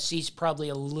think USC's probably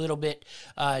a little bit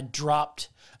dropped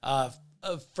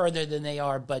further than they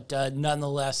are, but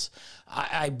nonetheless,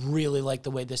 I really like the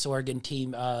way this Oregon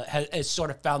team has sort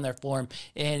of found their form,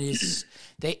 and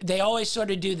they always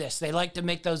sort of do this. They like to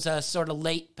make those sort of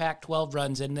late Pac-12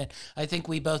 runs, and then I think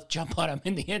we both jump on them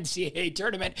in the NCAA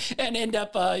tournament and end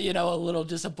up, a little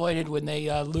disappointed when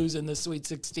they lose in the Sweet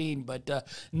 16. But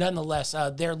nonetheless,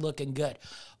 they're looking good.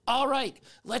 All right,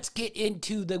 let's get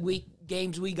into the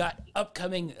games we got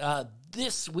upcoming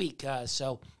this week.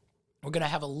 So we're going to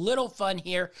have a little fun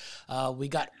here. We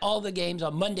got all the games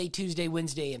on Monday, Tuesday,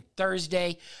 Wednesday, and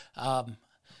Thursday.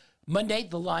 Monday,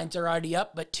 the lines are already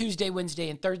up, but Tuesday, Wednesday,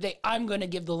 and Thursday, I'm going to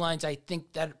give the lines I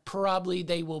think that probably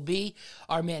they will be.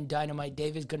 Our man Dynamite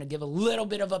Dave is going to give a little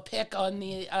bit of a pick on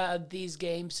these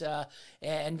games,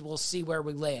 and we'll see where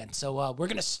we land. So we're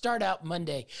going to start out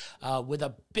Monday with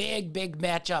a big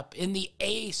matchup in the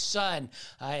A-Sun.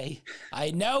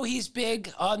 I know he's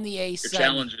big on the A-Sun. You're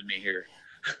challenging me here.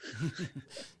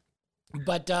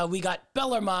 But we got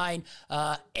Bellarmine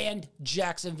and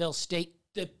Jacksonville State,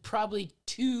 probably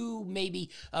two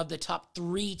maybe of the top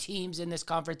 3 teams in this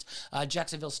conference.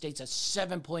 Jacksonville State's a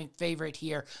 7-point favorite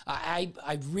here.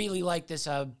 I really like this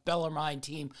Bellarmine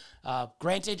team.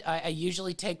 Granted, I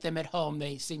usually take them at home.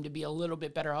 They seem to be a little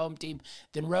bit better home team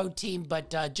than road team,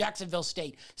 but Jacksonville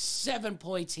State, 7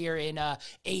 points here in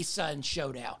A-Sun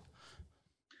showdown.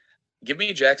 Give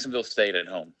me Jacksonville State at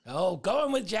home. Oh,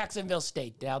 going with Jacksonville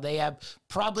State. Now, they have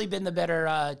probably been the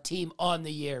better team on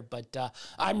the year, but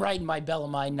I'm riding my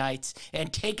Bellarmine Knights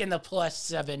and taking the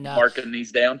 +7. Marking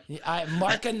these down? I'm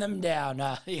marking them down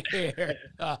here.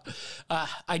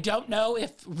 I don't know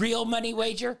if real money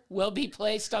wager will be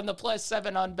placed on the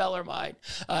 +7 on Bellarmine.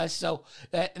 So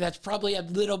that's probably a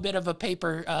little bit of a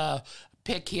paper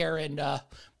pick here, and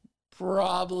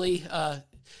probably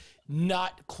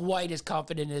not quite as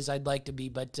confident as I'd like to be,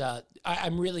 but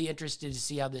I'm really interested to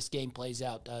see how this game plays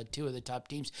out. 2 of the top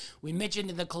teams. We mentioned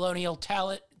in the Colonial,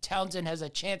 Townsend has a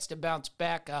chance to bounce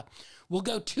back. We'll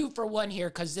go 2 for 1 here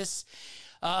because this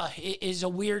is a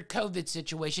weird COVID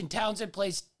situation. Townsend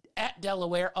plays at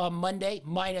Delaware on Monday,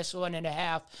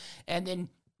 -1.5, and then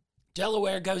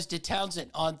Delaware goes to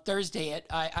Townsend on Thursday.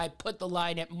 I put the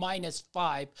line at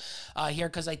 -5 here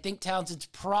because I think Townsend's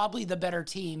probably the better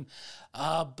team.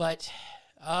 But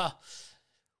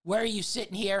where are you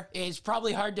sitting here? It's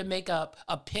probably hard to make a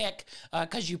pick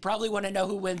because you probably want to know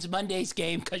who wins Monday's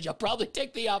game because you'll probably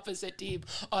take the opposite team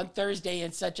on Thursday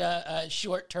in such a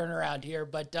short turnaround here.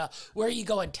 But where are you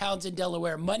going? Townsend,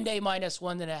 Delaware, Monday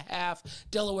 -1.5.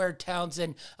 Delaware,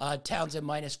 Townsend, Townsend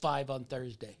 -5 on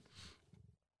Thursday.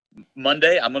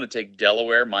 Monday, I'm going to take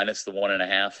Delaware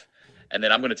 -1.5. And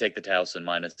then I'm going to take the Towson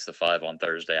minus the 5 on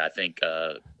Thursday. I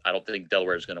don't think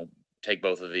Delaware is going to take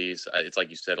both of these. It's like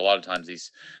you said, a lot of times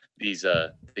these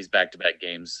back-to-back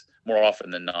games, more often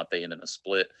than not, they end in a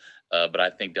split. But I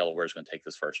think Delaware is going to take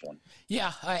this first one.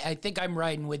 Yeah, I think I'm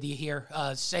riding with you here.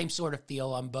 Same sort of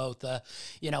feel on both.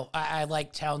 I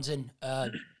like Townsend,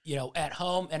 at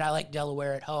home, and I like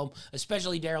Delaware at home,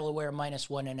 especially Delaware minus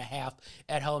 1.5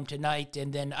 at home tonight.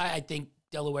 And then I think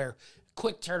Delaware,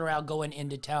 quick turnaround going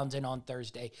into Townsend on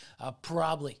Thursday.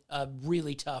 Probably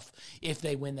really tough if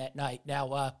they win that night.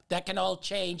 Now, that can all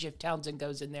change if Townsend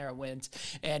goes in there and wins.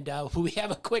 And we have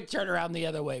a quick turnaround the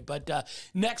other way. But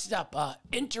next up,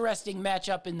 interesting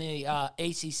matchup in the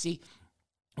ACC.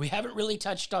 We haven't really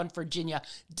touched on Virginia.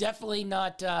 Definitely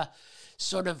not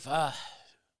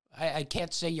I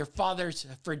can't say your father's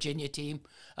Virginia team.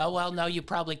 Well, no, you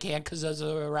probably can because those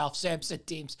are Ralph Sampson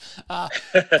teams.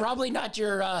 Probably not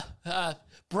your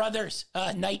brother's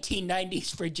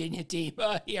 1990s Virginia team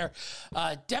here.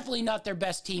 Definitely not their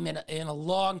best team in a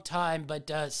long time,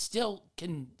 but still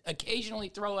can occasionally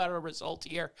throw out a result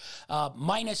here.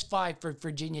 -5 for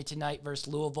Virginia tonight versus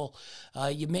Louisville.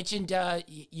 You mentioned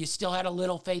you still had a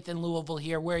little faith in Louisville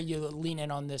here. Where are you leaning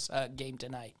on this game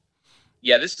tonight?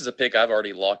 Yeah, this is a pick I've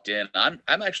already locked in. I'm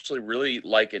actually really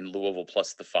liking Louisville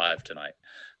plus the 5 tonight.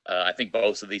 I think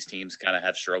both of these teams kind of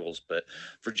have struggles, but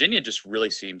Virginia just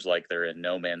really seems like they're in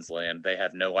no man's land. They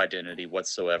have no identity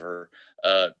whatsoever.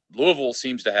 Louisville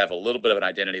seems to have a little bit of an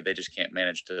identity. They just can't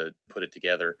manage to put it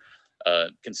together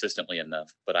consistently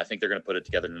enough. But I think they're going to put it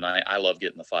together tonight. I love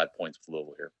getting the 5 points with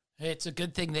Louisville here. It's a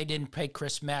good thing they didn't pay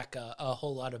Chris Mack a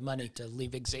whole lot of money to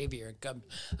leave Xavier and come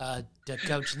to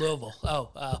coach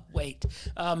Louisville. Wait.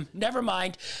 Never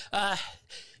mind.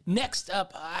 Next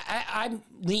up, I'm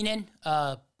leaning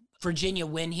Virginia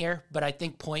win here, but I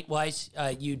think point-wise,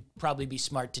 you'd probably be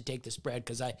smart to take the spread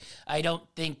because I don't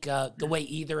think the way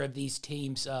either of these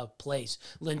teams plays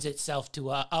lends itself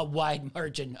to a wide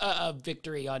margin of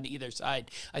victory on either side.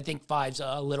 I think 5's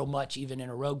a little much even in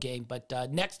a road game. But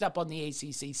next up on the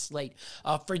ACC slate,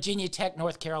 Virginia Tech,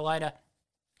 North Carolina.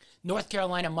 North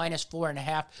Carolina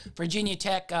 -4.5. Virginia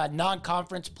Tech,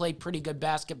 non-conference, played pretty good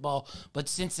basketball, but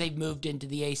since they've moved into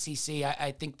the ACC,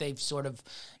 I think they've sort of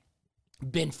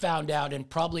been found out and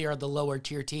probably are the lower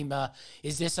tier team.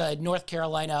 Is this a North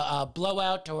Carolina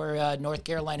blowout or North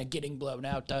Carolina getting blown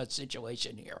out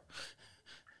situation here?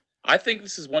 I think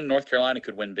this is one North Carolina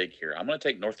could win big here. I'm going to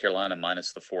take North Carolina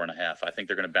minus the 4.5. I think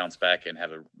they're going to bounce back and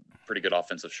have a pretty good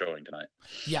offensive showing tonight.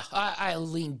 Yeah, I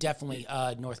lean definitely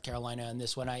North Carolina on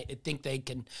this one. I think they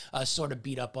can sort of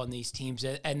beat up on these teams,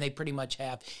 and they pretty much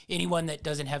have. Anyone that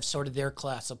doesn't have sort of their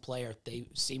class of player, they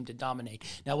seem to dominate.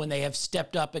 Now, when they have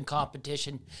stepped up in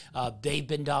competition, they've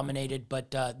been dominated, but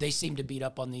they seem to beat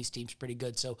up on these teams pretty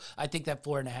good. So I think that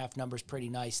 4.5 number is pretty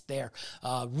nice there.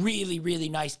 Really, really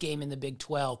nice game in the Big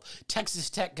 12. Texas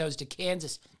Tech goes to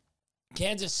Kansas.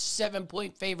 Kansas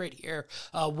 7-point favorite here.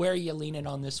 Where are you leaning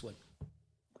on this one?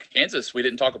 Kansas, we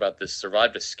didn't talk about this,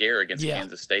 survived a scare against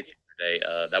Kansas State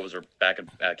yesterday. That was back in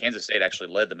Kansas State actually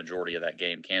led the majority of that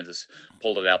game. Kansas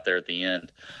pulled it out there at the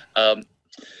end.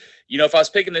 If I was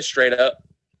picking this straight up,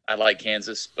 I like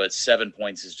Kansas, but 7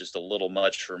 points is just a little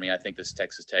much for me. I think this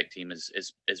Texas Tech team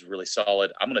is really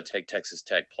solid. I'm going to take Texas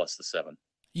Tech plus the 7.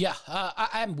 Yeah,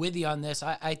 I'm with you on this.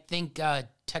 I think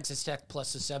Texas Tech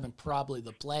plus the 7 probably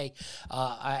the play.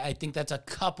 I think that's a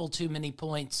couple too many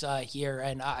points here,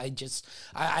 and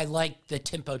I like the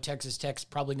tempo Texas Tech's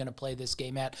probably going to play this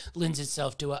game at. Lends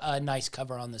itself to a nice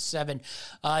cover on the 7.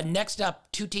 Next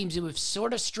up, two teams who have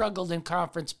sort of struggled in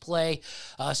conference play.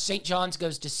 St. John's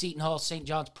goes to Seton Hall. St.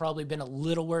 John's probably been a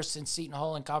little worse than Seton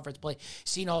Hall in conference play.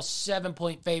 Seton Hall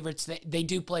 7-point favorites. They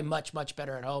do play much, much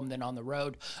better at home than on the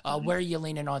road. Where are you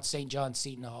leaning on St. John's,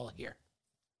 Seton Hall here?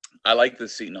 I like the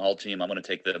Seton Hall team. I'm going to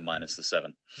take the minus the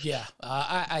 7. Yeah,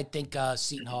 I think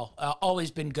Seton Hall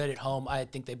always been good at home. I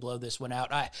think they blow this one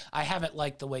out. I haven't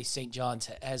liked the way St. John's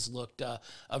has looked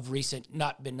of recent,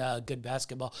 not been good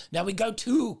basketball. Now we go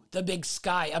to the Big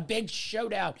Sky, a big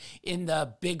showdown in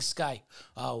the Big Sky.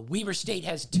 Weber State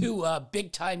has 2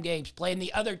 big-time games playing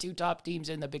the other 2 top teams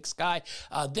in the Big Sky.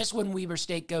 This one, Weber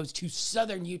State goes to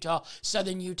Southern Utah.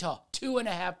 Southern Utah,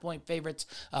 2.5-point favorites.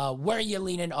 Where are you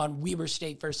leaning on Weber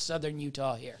State versus Southern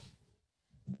Utah here?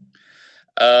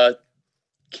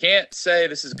 Can't say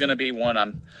this is going to be one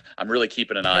I'm really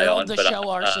keeping an eye on. The show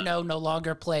Arsenault no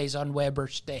longer plays on Weber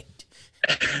State.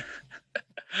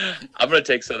 I'm going to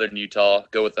take Southern Utah.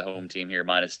 Go with the home team here,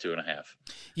 -2.5.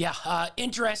 Yeah,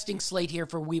 interesting slate here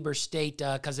for Weber State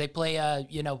because they play,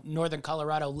 Northern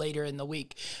Colorado later in the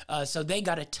week. So they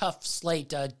got a tough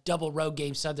slate, double road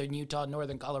game, Southern Utah,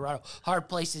 Northern Colorado. Hard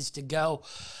places to go.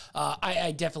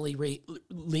 I definitely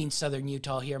lean Southern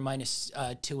Utah here,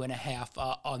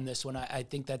 -2.5 on this one. I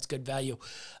think that's good value,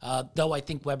 though I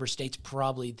think Weber State's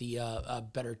probably the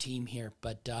better team here.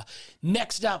 But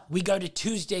next up, we go to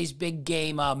Tuesday's big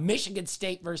game, Michigan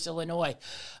State versus Illinois.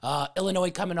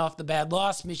 Illinois coming off the bad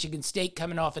loss. Michigan State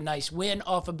coming off a nice win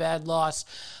off a bad loss.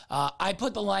 I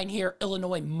put the line here,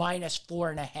 Illinois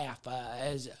 -4.5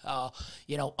 as,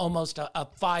 almost a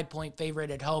 5-point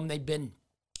favorite at home. They've been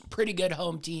pretty good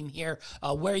home team here.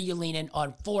 Where are you leaning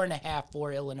on 4.5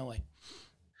 for Illinois?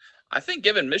 I think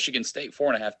giving Michigan State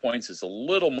 4.5 points is a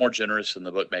little more generous than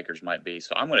the bookmakers might be.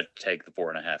 So I'm going to take the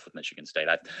 4.5 with Michigan State.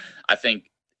 I think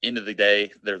end of the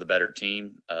day, they're the better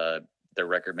team. Their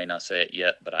record may not say it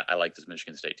yet, but I like this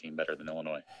Michigan State team better than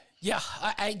Illinois. Yeah,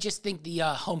 I just think the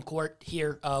home court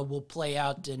here will play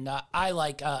out, and I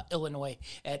like Illinois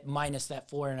at minus that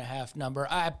 4.5 number.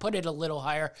 I put it a little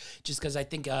higher just because I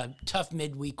think a tough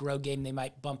midweek road game, they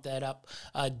might bump that up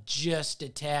just a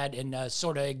tad and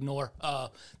sort of ignore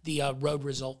the road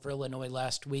result for Illinois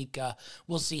last week.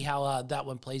 We'll see how that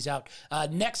one plays out.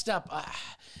 Next up,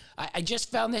 I just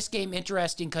found this game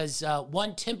interesting because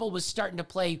Temple was starting to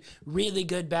play really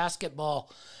good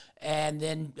basketball, and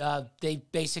then they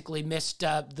basically missed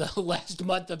the last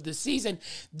month of the season.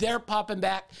 They're popping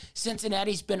back.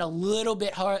 Cincinnati's been a little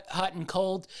bit hot and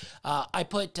cold. I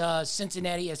put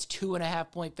Cincinnati as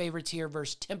 2.5-point favorites here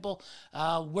versus Temple.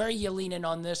 Where are you leaning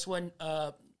on this one,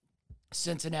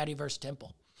 Cincinnati versus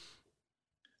Temple?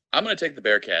 I'm going to take the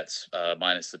Bearcats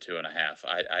minus the 2.5.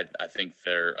 I think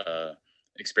their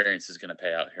experience is going to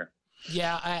pay out here.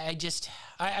 Yeah,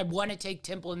 I want to take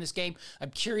Temple in this game. I'm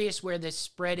curious where this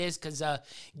spread is because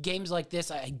games like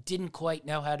this, I didn't quite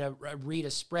know how to read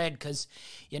a spread because,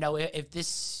 if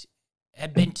this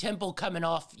had been Temple coming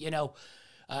off,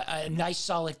 a nice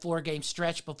solid 4-game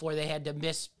stretch before they had to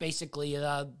miss basically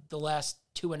the last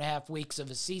 2.5 weeks of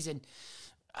a season,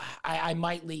 I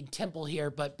might lead Temple here,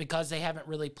 but because they haven't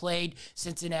really played,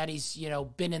 Cincinnati's,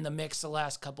 been in the mix the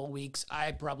last couple of weeks,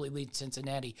 I probably lead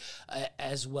Cincinnati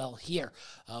as well here.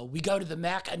 We go to the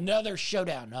MAC, another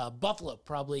showdown. Buffalo,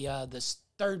 probably the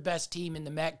third best team in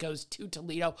the MAC, goes to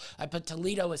Toledo. I put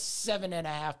Toledo as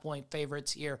 7.5-point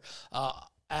favorites here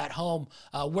at home.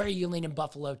 Where are you leaning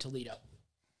Buffalo, Toledo?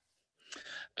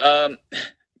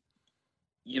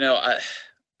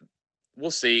 We'll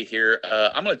see here.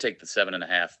 I'm going to take the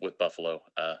 7.5 with Buffalo.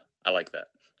 I like that.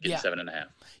 Getting 7.5.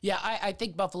 Yeah, I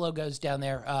think Buffalo goes down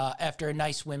there after a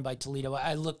nice win by Toledo.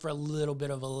 I look for a little bit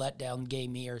of a letdown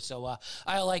game here. So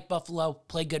I like Buffalo,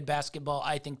 play good basketball.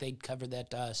 I think they'd cover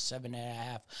that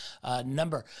 7.5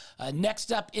 number.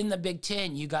 Next up in the Big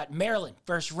Ten, you got Maryland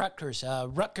versus Rutgers.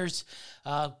 Rutgers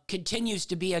continues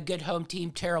to be a good home team,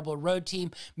 terrible road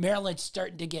team. Maryland's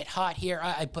starting to get hot here.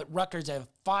 I put Rutgers at a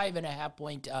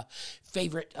 5.5-point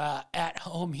favorite at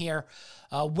home here.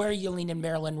 Where are you leaning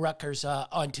Maryland Rutgers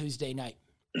on Tuesday night?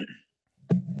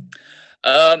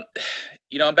 I'm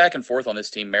back and forth on this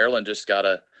team. Maryland just got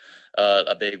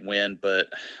a big win, but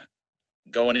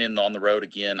going in on the road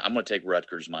again, I'm going to take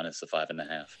Rutgers minus the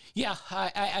 5.5. Yeah,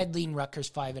 I'd lean Rutgers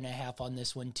 5.5 on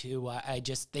this one too. I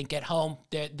just think at home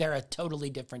they're a totally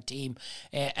different team,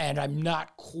 and I'm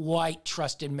not quite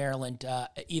trusting Maryland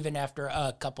even after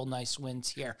a couple nice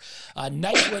wins here.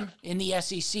 Nice win in the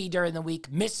SEC during the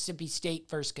week. Mississippi State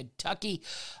versus Kentucky.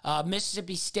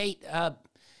 Mississippi State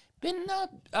been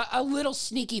a little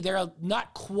sneaky. They're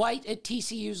not quite at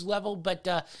TCU's level, but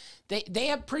they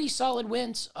have pretty solid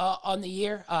wins on the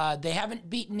year. They haven't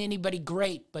beaten anybody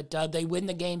great, but they win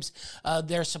the games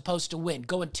they're supposed to win.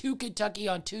 Going to Kentucky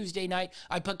on Tuesday night,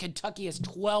 I put Kentucky as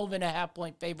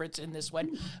 12.5-point favorites in this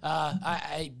one.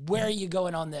 Where are you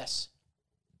going on this?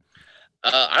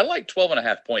 I like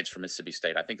 12.5 points for Mississippi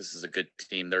State. I think this is a good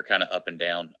team. They're kind of up and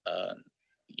down.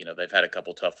 They've had a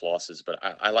couple tough losses, but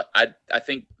I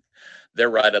think they're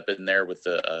right up in there with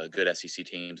the good SEC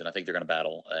teams, and I think they're going to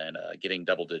battle, and getting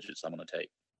double digits I'm going to take.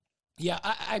 Yeah,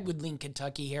 I would lean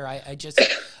Kentucky here.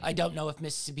 I don't know if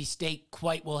Mississippi State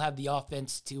quite will have the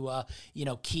offense to,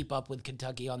 keep up with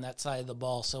Kentucky on that side of the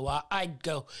ball. So I'd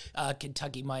go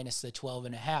Kentucky minus the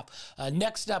 12.5.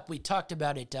 Next up, we talked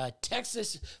about it,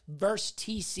 Texas versus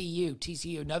TCU.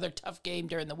 TCU, another tough game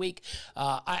during the week.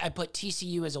 I put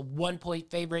TCU as a 1-point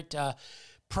favorite.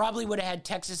 Probably would have had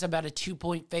Texas about a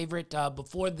 2-point favorite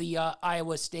before the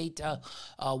Iowa State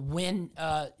win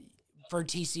for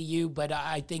TCU, but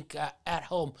I think at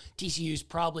home TCU's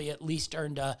probably at least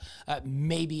earned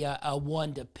maybe a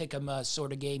one to pick 'em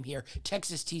sort of game here.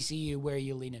 Texas TCU, where are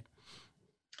you leaning?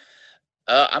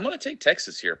 I'm going to take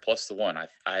Texas here plus the one.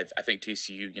 I think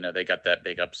TCU, they got that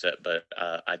big upset, but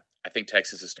I think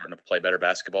Texas is starting to play better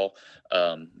basketball,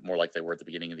 more like they were at the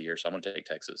beginning of the year. So I'm going to take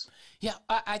Texas. Yeah,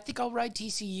 I think I'll ride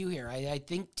TCU here. I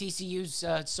think TCU's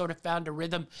sort of found a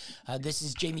rhythm. This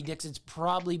is Jamie Dixon's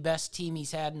probably best team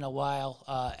he's had in a while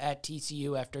at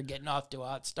TCU after getting off to a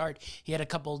hot start. He had a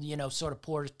couple, sort of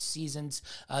poor seasons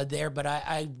there, but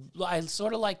I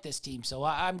sort of like this team. So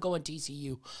I'm going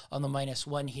TCU on the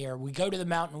 -1 here. We go to the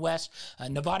Mountain West.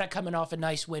 Nevada coming off a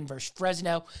nice win versus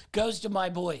Fresno. Goes to my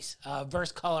boys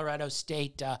versus Colorado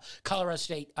State. Colorado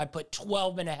State, I put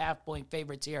 12.5-point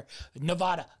favorites here.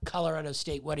 Nevada, Colorado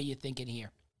State, what are you thinking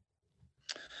here?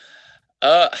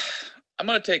 I'm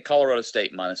going to take Colorado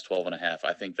State minus 12.5.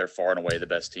 I think they're far and away the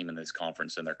best team in this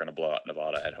conference, and they're going to blow out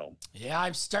Nevada at home. Yeah,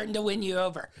 I'm starting to win you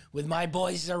over with my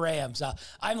boys, the Rams.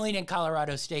 I'm leaning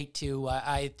Colorado State, too.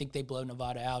 I think they blow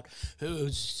Nevada out,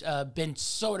 who's been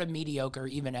sort of mediocre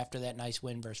even after that nice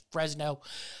win versus Fresno.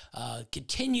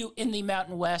 Continue in the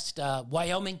Mountain West.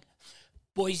 Wyoming,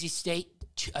 Boise State,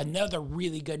 another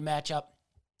really good matchup.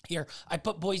 Here, I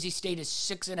put Boise State as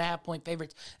 6.5-point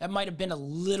favorites. That might have been a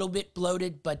little bit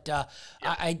bloated, but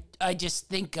I just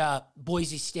think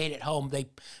Boise State at home, they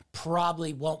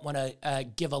probably won't want to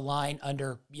give a line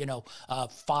under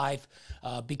 5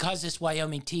 because this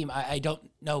Wyoming team, I don't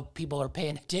know people are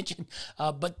paying attention,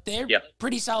 but they're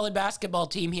pretty solid basketball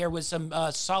team here with some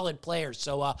solid players.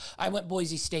 So I went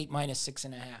Boise State minus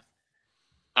 6.5.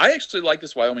 I actually like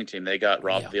this Wyoming team. They got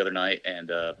robbed the other night,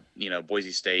 and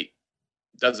Boise State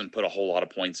doesn't put a whole lot of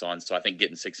points on, so I think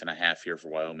getting 6.5 here for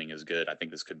Wyoming is good. I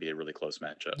think this could be a really close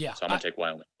matchup. Yeah, so I'm gonna take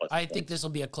Wyoming. I think this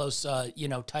will be a close,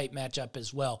 tight matchup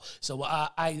as well. So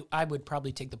I would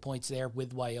probably take the points there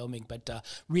with Wyoming, but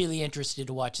really interested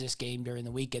to watch this game during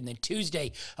the week. And then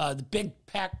Tuesday, the big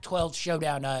Pac-12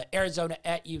 showdown, Arizona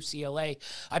at UCLA.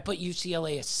 I put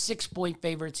UCLA as 6-point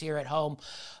favorites here at home.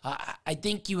 I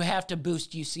think you have to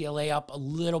boost UCLA up a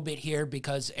little bit here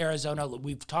because Arizona,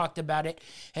 we've talked about it,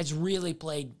 has really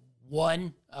played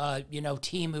one,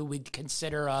 team who we'd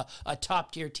consider a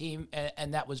top-tier team,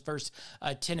 and that was versus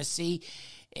Tennessee.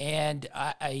 And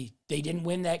they didn't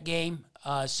win that game,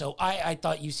 so I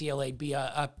thought UCLA would be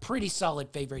a pretty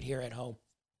solid favorite here at home.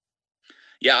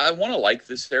 Yeah, I want to like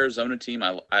this Arizona team.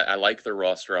 I like their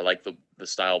roster. I like the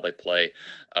style they play.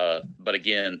 But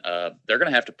again, they're going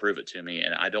to have to prove it to me,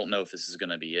 and I don't know if this is going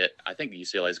to be it. I think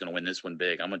UCLA is going to win this one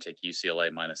big. I'm going to take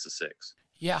UCLA minus the 6.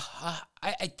 Yeah,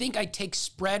 I think I take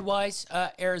spread-wise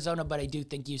Arizona, but I do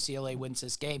think UCLA wins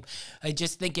this game. I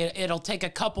just think it'll take a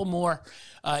couple more,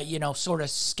 sort of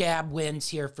scab wins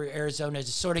here for Arizona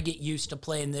to sort of get used to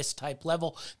playing this type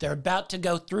level. They're about to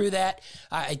go through that.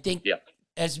 I think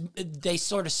as they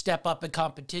sort of step up in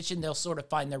competition, they'll sort of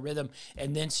find their rhythm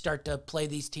and then start to play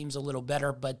these teams a little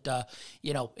better. But, I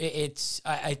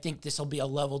think this will be a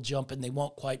level jump and they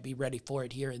won't quite be ready for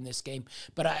it here in this game.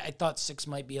 But I thought 6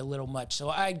 might be a little much. So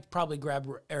I'd probably grab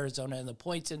Arizona and the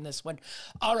points in this one.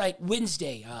 All right,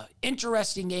 Wednesday,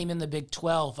 interesting game in the Big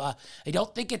 12. I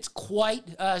don't think it's quite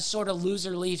sort of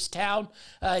loser leaves town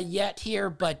yet here,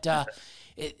 but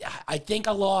I think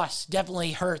a loss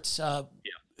definitely hurts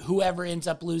whoever ends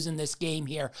up losing this game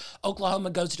here.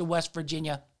 Oklahoma goes to West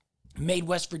Virginia, made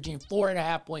West Virginia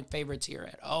 4.5-point favorites here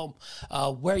at home.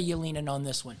 Where are you leaning on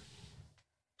this one?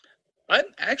 I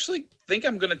actually think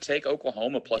I'm going to take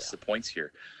Oklahoma plus the points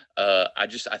here. I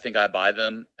think I buy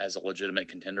them as a legitimate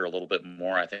contender a little bit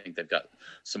more. I think they've got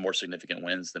some more significant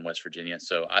wins than West Virginia.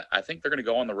 So I think they're going to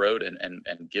go on the road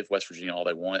and give West Virginia all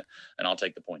they want, and I'll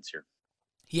take the points here.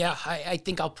 Yeah, I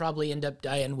think I'll probably end up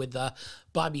dying with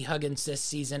Bobby Huggins this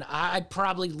season. I'd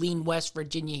probably lean West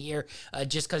Virginia here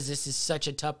just because this is such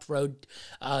a tough road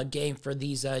game for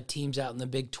these teams out in the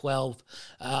Big 12.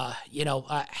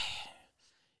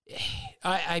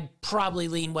 I'd probably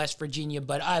lean West Virginia,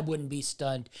 but I wouldn't be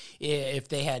stunned if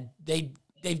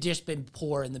they've just been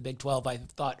poor in the Big 12. I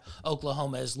thought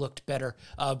Oklahoma has looked better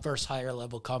versus higher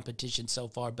level competition so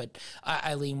far, but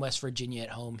I lean West Virginia at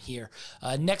home here.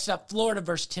 Next up, Florida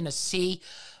versus Tennessee.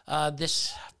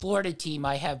 This Florida team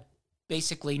I have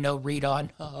basically no read on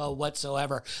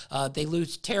whatsoever. They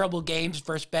lose terrible games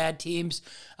versus bad teams.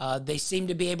 They seem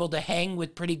to be able to hang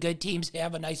with pretty good teams. They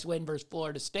have a nice win versus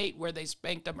Florida State where they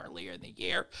spanked them earlier in the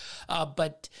year.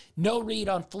 But no read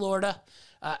on Florida.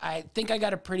 I think I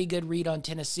got a pretty good read on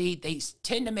Tennessee. They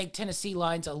tend to make Tennessee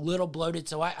lines a little bloated,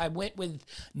 so I went with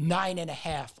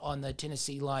 9.5 on the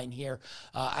Tennessee line here.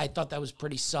 I thought that was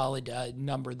pretty solid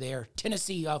number there.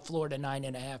 Tennessee, Florida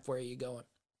 9.5. Where are you going?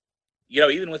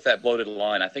 Even with that bloated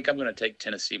line, I think I'm going to take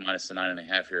Tennessee minus the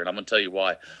 9.5 here, and I'm going to tell you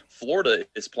why. Florida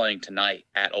is playing tonight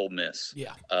at Ole Miss.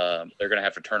 Yeah. They're going to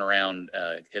have to turn around,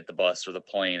 hit the bus or the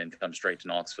plane, and come straight to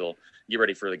Knoxville. Get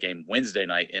ready for the game Wednesday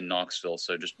night in Knoxville.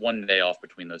 So just one day off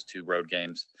between those two road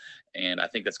games, and I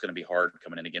think that's going to be hard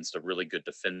coming in against a really good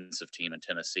defensive team in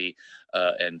Tennessee.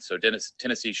 And so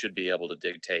Tennessee should be able to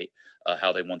dictate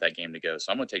how they want that game to go.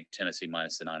 So I'm going to take Tennessee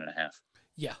minus the 9.5.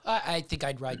 Yeah, I think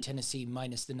I'd ride Tennessee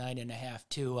minus the 9.5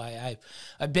 too.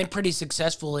 I've been pretty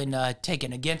successful in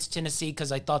taking against Tennessee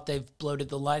because I thought they've bloated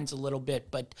the lines a little bit,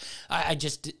 but I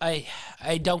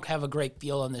don't have a great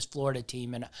feel on this Florida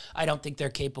team, and I don't think they're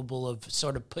capable of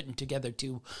sort of putting together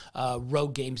two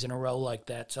road games in a row like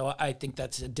that. So I think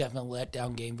that's a definite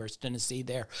letdown game versus Tennessee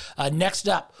there. Next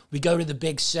up, we go to the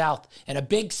Big South, and a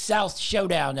Big South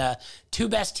showdown. Two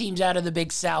best teams out of the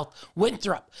Big South.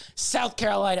 Winthrop, South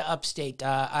Carolina Upstate.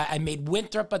 I made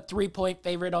Winthrop a 3-point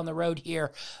favorite on the road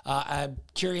here. I'm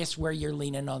curious where you're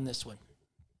leaning on this one.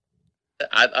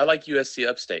 I like USC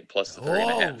Upstate plus the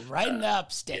 3.5. Oh, right in the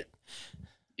Upstate.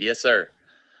 Yes, sir.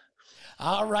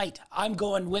 All right, I'm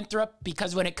going Winthrop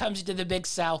because when it comes to the Big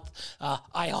South,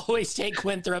 I always take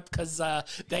Winthrop because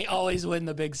they always win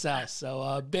the Big South.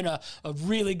 So been a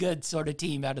really good sort of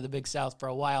team out of the Big South for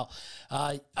a while.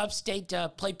 Upstate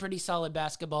played pretty solid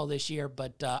basketball this year,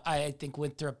 but I think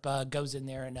Winthrop goes in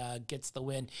there and gets the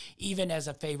win, even as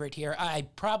a favorite here.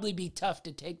 I'd probably be tough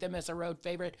to take them as a road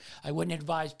favorite. I wouldn't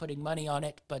advise putting money on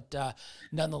it, but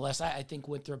nonetheless, I think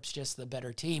Winthrop's just the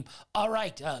better team. All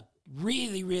right,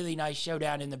 really, really nice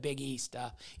showdown in the Big East.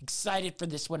 Excited for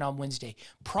this one on Wednesday.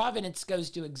 Providence goes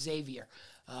to Xavier.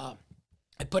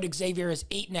 I put Xavier as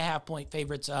 8.5-point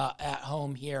favorites at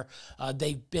home here.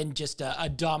 They've been just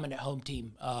a dominant home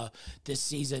team this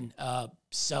season.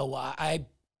 So I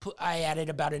added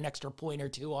about an extra point or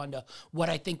two onto what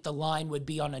I think the line would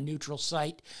be on a neutral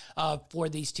site for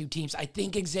these two teams. I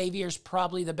think Xavier's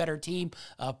probably the better team.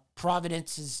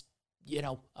 Providence is,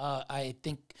 I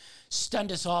think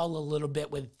stunned us all a little bit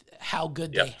with how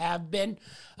good they have been.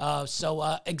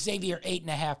 So Xavier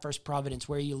 8.5 versus Providence.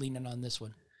 Where are you leaning on this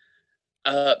one?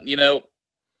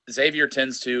 Xavier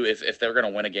tends to, if they're going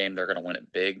to win a game, they're going to win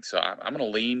it big. So I'm going to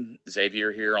lean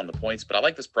Xavier here on the points, but I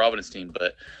like this Providence team,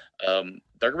 but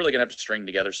they're really going to have to string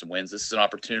together some wins. This is an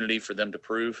opportunity for them to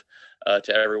prove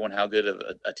to everyone how good of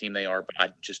a team they are, but I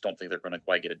just don't think they're going to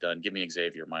quite get it done. Give me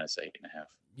Xavier minus 8.5.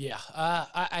 Yeah,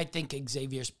 I think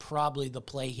Xavier's probably the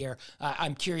play here.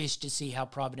 I'm curious to see how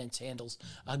Providence handles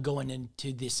going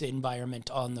into this environment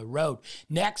on the road.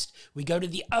 Next, we go to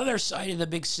the other side of the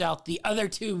Big South, the other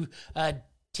two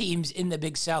teams in the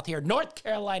Big South here. North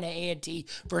Carolina A&T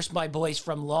versus my boys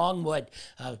from Longwood.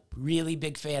 Really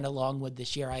big fan of Longwood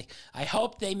this year. I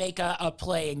hope they make a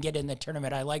play and get in the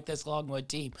tournament. I like this Longwood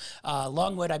team.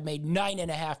 Longwood, I've made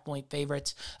 9.5-point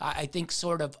favorites. I think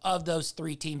sort of those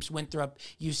three teams, Winthrop,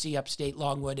 UC Upstate,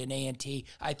 Longwood, and A&T,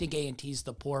 I think A&T's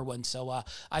the poor one. So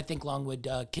I think Longwood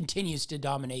continues to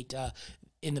dominate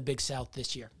in the Big South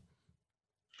this year.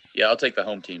 Yeah, I'll take the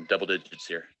home team, double digits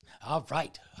here. All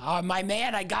right. My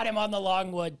man, I got him on the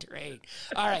Longwood train.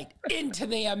 All right. Into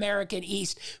the American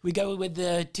East. We go with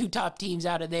the two top teams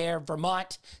out of there.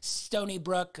 Vermont, Stony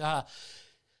Brook.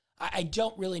 I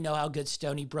don't really know how good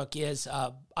Stony Brook is.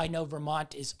 I know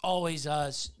Vermont is always,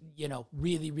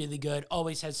 really, really good.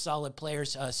 Always has solid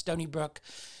players. Stony Brook,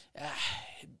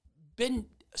 been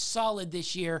solid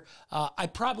this year. I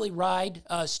probably ride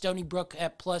Stony Brook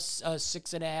at plus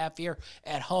 6.5 here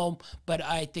at home, but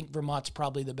I think Vermont's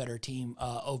probably the better team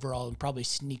overall and probably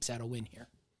sneaks out a win here.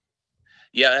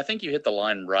 Yeah, I think you hit the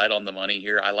line right on the money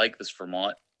here. I like this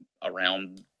Vermont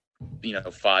around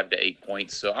 5 to 8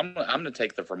 points. So I'm going to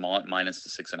take the Vermont minus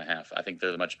the 6.5. I think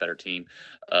they're the much better team.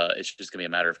 It's just going to be a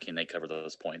matter of can they cover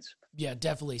those points. Yeah,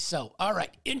 definitely. So, all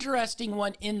right. Interesting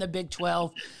one in the Big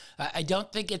 12. I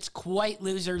don't think it's quite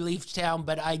loser leave town,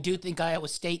 but I do think Iowa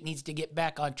State needs to get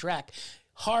back on track.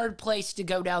 Hard place to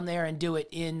go down there and do it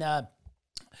in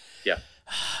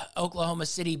Oklahoma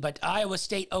City, but Iowa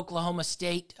State, Oklahoma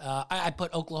State, I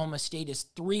put Oklahoma State as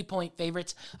 3-point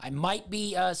favorites. I might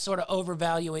be sort of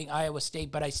overvaluing Iowa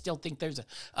State, but I still think there's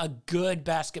a good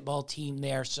basketball team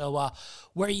there. So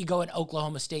where are you going,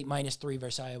 Oklahoma State -3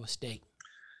 versus Iowa State?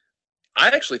 I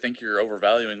actually think you're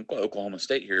overvaluing Oklahoma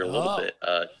State here a little bit.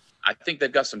 I think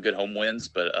they've got some good home wins,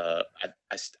 but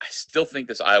I still think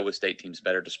this Iowa State team's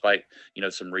better, despite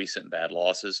some recent bad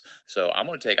losses. So I'm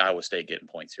going to take Iowa State getting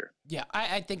points here. Yeah,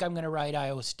 I think I'm going to ride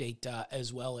Iowa State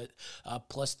as well at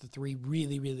plus the 3.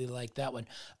 Really, really like that one.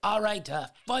 All right,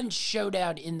 fun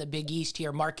showdown in the Big East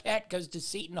here. Marquette goes to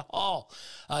Seton Hall.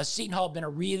 Seton Hall been a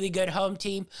really good home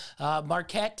team.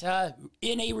 Marquette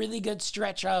in a really good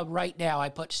stretch right now. I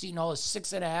put Seton Hall as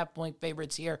 6.5-point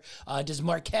favorites here. Does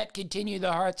Marquette continue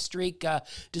the hot streak?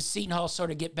 Does Seton Hall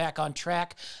sort of get back on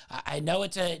track? I know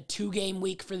it's a 2-game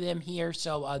week for them here,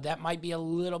 so that might be a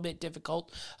little bit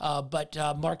difficult. But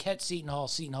Marquette, Seton Hall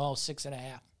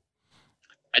 6.5.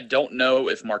 I don't know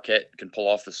if Marquette can pull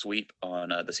off the sweep on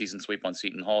the season sweep on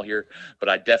Seton Hall here, but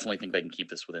I definitely think they can keep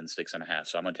this within 6.5.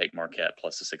 So I'm going to take Marquette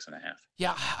plus the 6.5.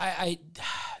 Yeah, I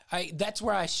that's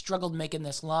where I struggled making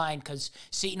this line because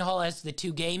Seton Hall has the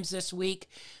 2 games this week,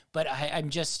 but I'm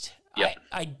just. Yep.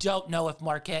 I don't know if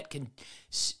Marquette can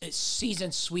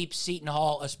season sweep Seton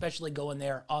Hall, especially going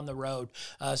there on the road.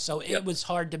 So it was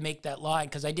hard to make that line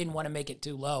because I didn't want to make it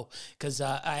too low because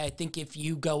I think if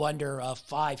you go under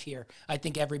 5 here, I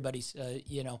think everybody's,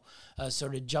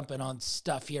 sort of jumping on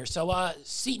stuff here. So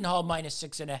Seton Hall minus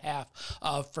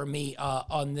 6.5 for me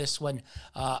on this one.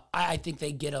 I think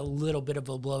they get a little bit of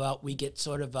a blowout. We get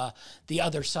sort of the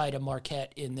other side of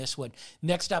Marquette in this one.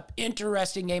 Next up,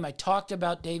 interesting game. I talked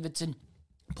about Davidson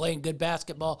playing good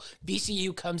basketball.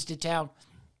 VCU comes to town.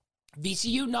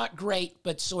 VCU not great,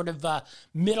 but sort of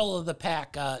middle of the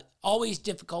pack. Always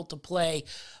difficult to play.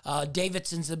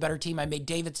 Davidson's the better team. I made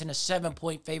Davidson a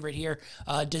 7-point favorite here.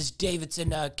 Does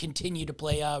Davidson continue to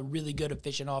play really good,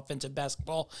 efficient offensive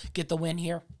basketball, get the win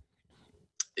here?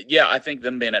 Yeah, I think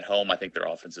them being at home, I think their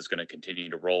offense is going to continue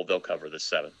to roll. They'll cover the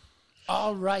 7.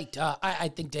 All right. I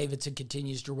think Davidson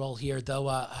continues to roll here, though.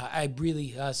 I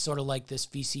really sort of like this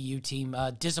VCU team.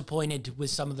 Disappointed with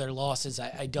some of their losses.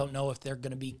 I don't know if they're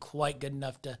going to be quite good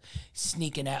enough to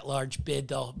sneak an at-large bid.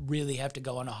 They'll really have to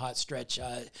go on a hot stretch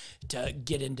to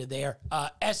get into there.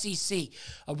 SEC,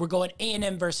 we're going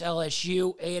A&M versus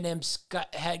LSU. A&M's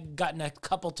had gotten a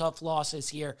couple tough losses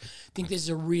here. I think this is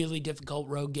a really difficult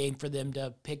road game for them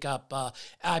to pick up.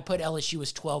 I put LSU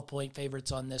as 12-point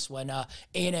favorites on this one.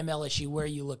 A&M LSU, where are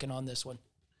you looking on this one?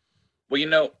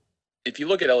 Well, if you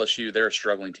look at LSU, they're a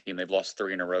struggling team. They've lost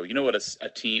 3 in a row. You know what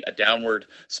a downward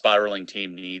spiraling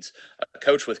team needs? A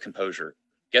coach with composure.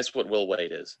 Guess what Will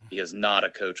Wade is? He is not a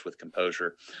coach with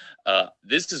composure.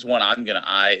 This is one I'm going to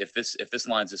eye. If this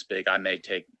line's this big, I may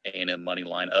take A&M money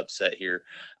line upset here.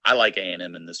 I like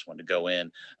A&M in this one to go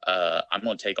in. I'm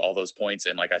going to take all those points,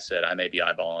 and like I said, I may be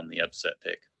eyeballing the upset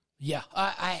pick. Yeah,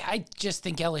 I just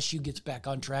think LSU gets back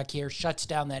on track here, shuts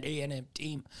down that A&M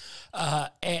team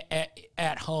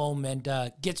at home,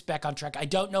 and gets back on track. I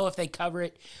don't know if they cover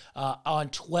it on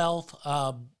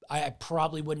 12. I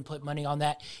probably wouldn't put money on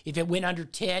that. If it went under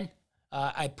 10,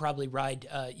 I'd probably ride,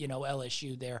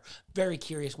 LSU there. Very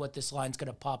curious what this line's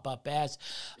going to pop up as.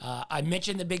 I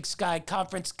mentioned the Big Sky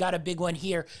Conference. Got a big one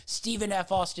here. Stephen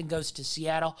F. Austin goes to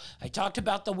Seattle. I talked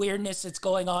about the weirdness that's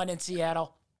going on in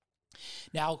Seattle.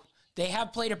 Now, they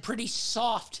have played a pretty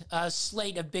soft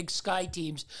slate of Big Sky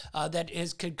teams that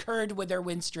has concurred with their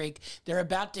win streak. They're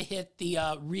about to hit the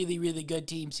really, really good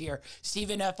teams here.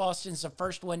 Stephen F. Austin's the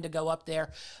first one to go up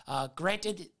there.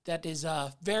 Granted, that is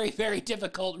a very, very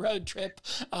difficult road trip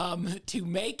to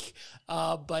make,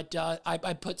 but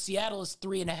I put Seattle as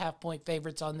 3.5-point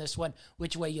favorites on this one.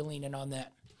 Which way you leaning on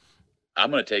that? I'm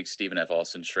going to take Stephen F.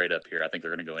 Austin straight up here. I think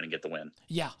they're going to go in and get the win.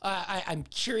 Yeah, I'm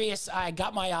curious. I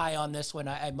got my eye on this one,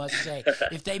 I must say.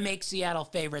 If they make Seattle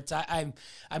favorites, I'm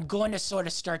going to sort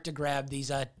of start to grab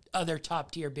these other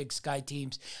top-tier Big Sky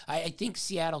teams. I think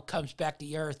Seattle comes back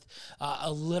to earth a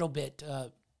little bit.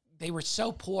 They were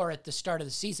so poor at the start of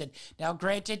the season. Now,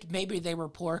 granted, maybe they were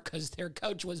poor because their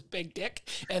coach was Big Dick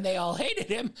and they all hated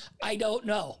him. I don't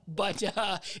know. But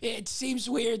it seems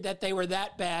weird that they were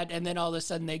that bad and then all of a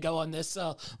sudden they go on this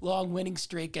long winning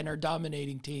streak and are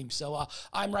dominating teams. So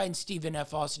I'm riding Stephen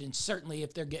F. Austin, certainly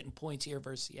if they're getting points here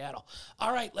versus Seattle.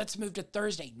 All right, let's move to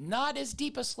Thursday. Not as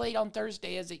deep a slate on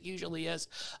Thursday as it usually is,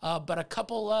 but a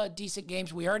couple decent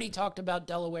games. We already talked about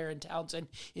Delaware and Townsend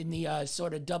in the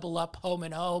sort of double up home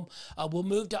and home. We'll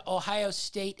move to Ohio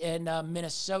State and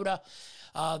Minnesota.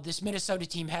 This Minnesota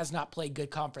team has not played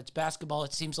good conference basketball.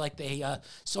 It seems like they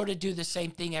sort of do the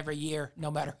same thing every year,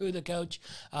 no matter who the coach.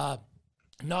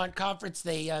 Non-conference,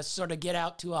 they sort of get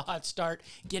out to a hot start,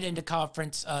 get into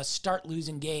conference, start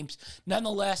losing games.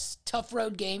 Nonetheless, tough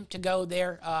road game to go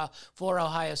there for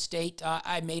Ohio State.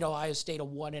 I made Ohio State a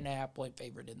 1.5-point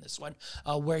favorite in this one.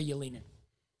 Where are you leaning?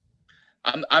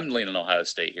 I'm leaning Ohio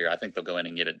State here. I think they'll go in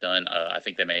and get it done. I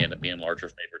think they may end up being larger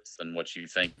favorites than what you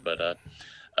think, but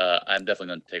I'm definitely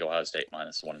going to take Ohio State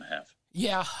minus 1.5.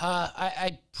 Yeah,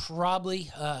 I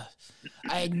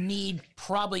need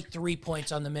probably 3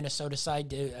 points on the Minnesota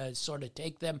side to sort of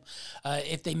take them.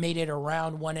 If they made it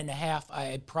around 1.5,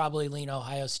 I'd probably lean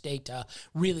Ohio State.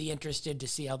 Really interested to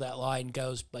see how that line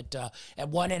goes, but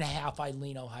at 1.5, I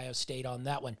lean Ohio State on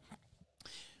that one.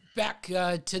 Back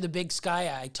to the Big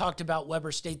Sky, I talked about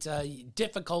Weber State's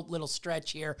difficult little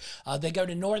stretch here. They go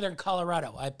to Northern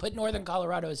Colorado. I put Northern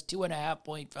Colorado as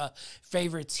 2.5-point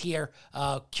favorites here.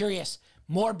 Curious,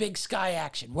 more Big Sky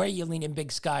action. Where are you leaning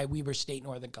Big Sky, Weber State,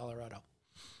 Northern Colorado?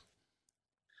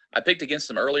 I picked against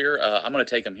them earlier. I'm going to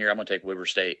take them here. I'm going to take Weber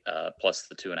State plus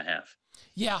the 2.5.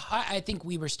 Yeah, I think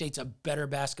Weber State's a better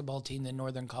basketball team than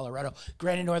Northern Colorado.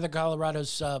 Granted, Northern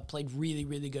Colorado's played really,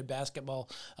 really good basketball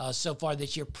so far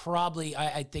this year. Probably,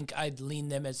 I think I'd lean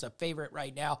them as a favorite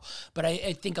right now. But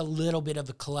I think a little bit of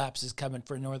a collapse is coming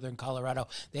for Northern Colorado.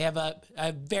 They have a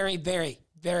very, very,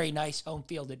 very nice home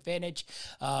field advantage.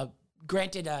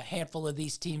 Granted, a handful of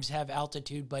these teams have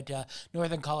altitude, but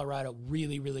Northern Colorado,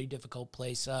 really, really difficult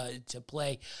place to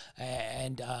play.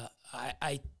 And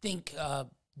I think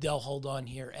they'll hold on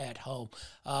here at home.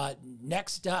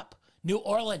 Next up, New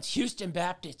Orleans, Houston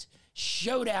Baptist.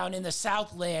 Showdown in the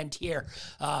Southland here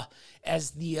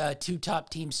as the two top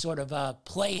teams sort of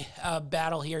play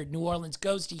battle here. New Orleans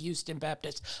goes to Houston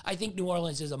Baptist. I think New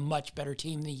Orleans is a much better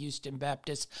team than Houston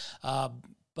Baptist.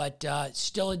 But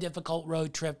still a difficult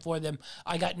road trip for them.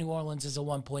 I got New Orleans as a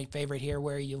 1-point favorite here.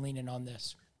 Where are you leaning on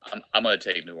this? I'm going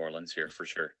to take New Orleans here for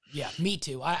sure. Yeah, me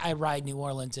too. I ride New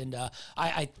Orleans, and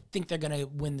I think they're going to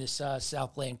win this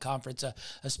Southland Conference,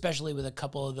 especially with a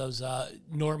couple of those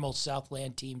normal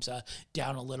Southland teams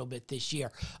down a little bit this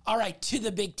year. All right, to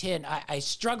the Big Ten. I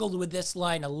struggled with this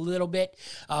line a little bit.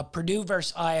 Purdue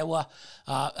versus Iowa.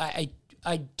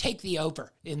 I'd take the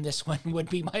over in this one would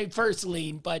be my first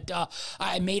lean, but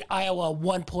I made Iowa a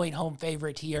 1-point home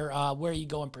favorite here. Where are you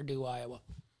going, Purdue, Iowa?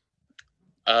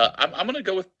 I'm going to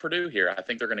go with Purdue here. I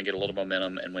think they're going to get a little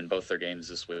momentum and win both their games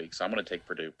this week. So I'm going to take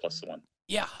Purdue plus the 1.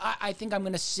 Yeah, I think I'm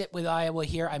going to sit with Iowa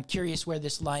here. I'm curious where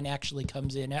this line actually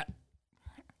comes in at,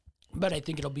 but I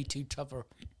think it'll be too tough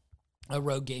a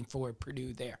road game for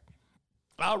Purdue there.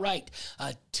 All right,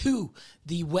 to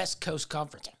the West Coast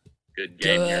Conference. Good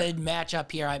game. Good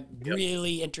matchup here. I'm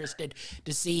really interested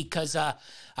to see because I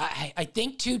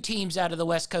think 2 teams out of the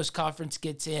West Coast Conference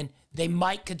gets in. They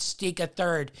could sneak a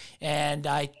third, and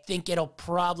I think it'll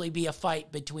probably be a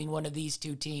fight between one of these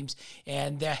 2 teams,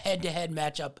 and their head-to-head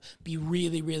matchup be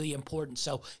really, really important.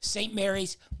 So St.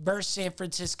 Mary's versus San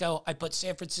Francisco. I put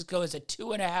San Francisco as a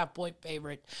 2.5-point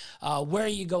favorite. Where are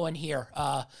you going here?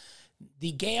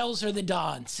 The Gales or the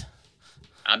Dons?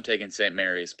 I'm taking St.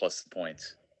 Mary's plus the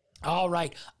points. All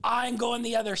right, I'm going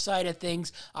the other side of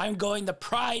things. I'm going the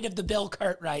pride of the Bill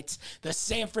Cartwrights, the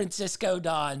San Francisco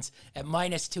Dons, at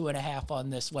minus 2.5 on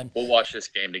this one. We'll watch this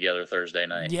game together Thursday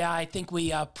night. Yeah, I think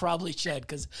we probably should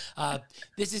because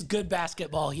this is good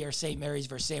basketball here, St. Mary's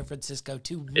versus San Francisco.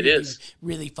 2 really,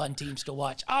 really fun teams to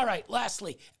watch. All right,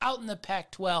 lastly, out in the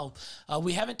Pac-12,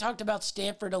 we haven't talked about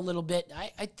Stanford a little bit.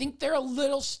 I think they're a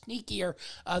little sneakier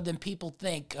than people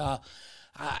think.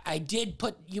 I did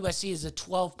put USC as a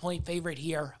 12-point favorite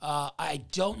here. I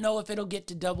don't know if it'll get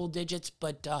to double digits,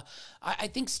 but I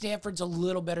think Stanford's a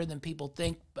little better than people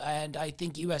think, and I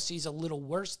think USC's a little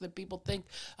worse than people think.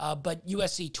 But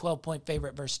USC 12-point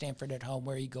favorite versus Stanford at home.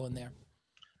 Where are you going there?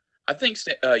 I think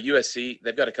USC,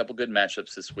 they've got a couple good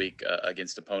matchups this week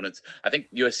against opponents. I think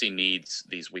USC needs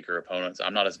these weaker opponents.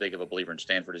 I'm not as big of a believer in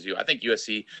Stanford as you. I think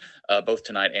USC, both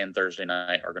tonight and Thursday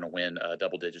night, are going to win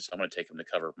double digits. I'm going to take them to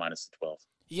cover minus the 12.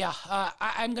 Yeah,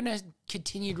 I'm going to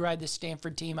continue to ride the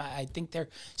Stanford team. I think they're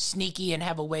sneaky and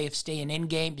have a way of staying in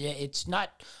game. It's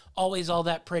not always all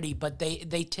that pretty, but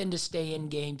they tend to stay in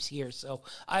games here. So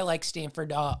I like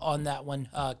Stanford on that one.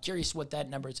 Curious what that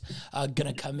number's going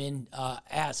to come in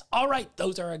as. All right,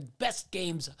 those are our best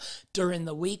games during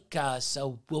the week.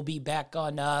 So we'll be back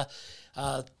on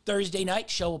Thursday night.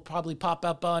 Show will probably pop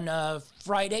up on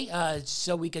Friday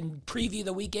so we can preview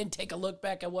the weekend, take a look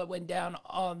back at what went down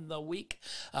on the week.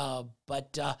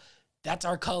 But that's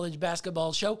our college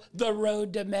basketball show, The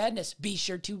Road to Madness. Be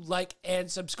sure to like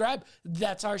and subscribe.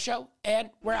 That's our show,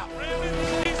 and we're out.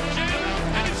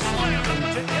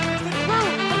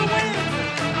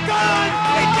 Good!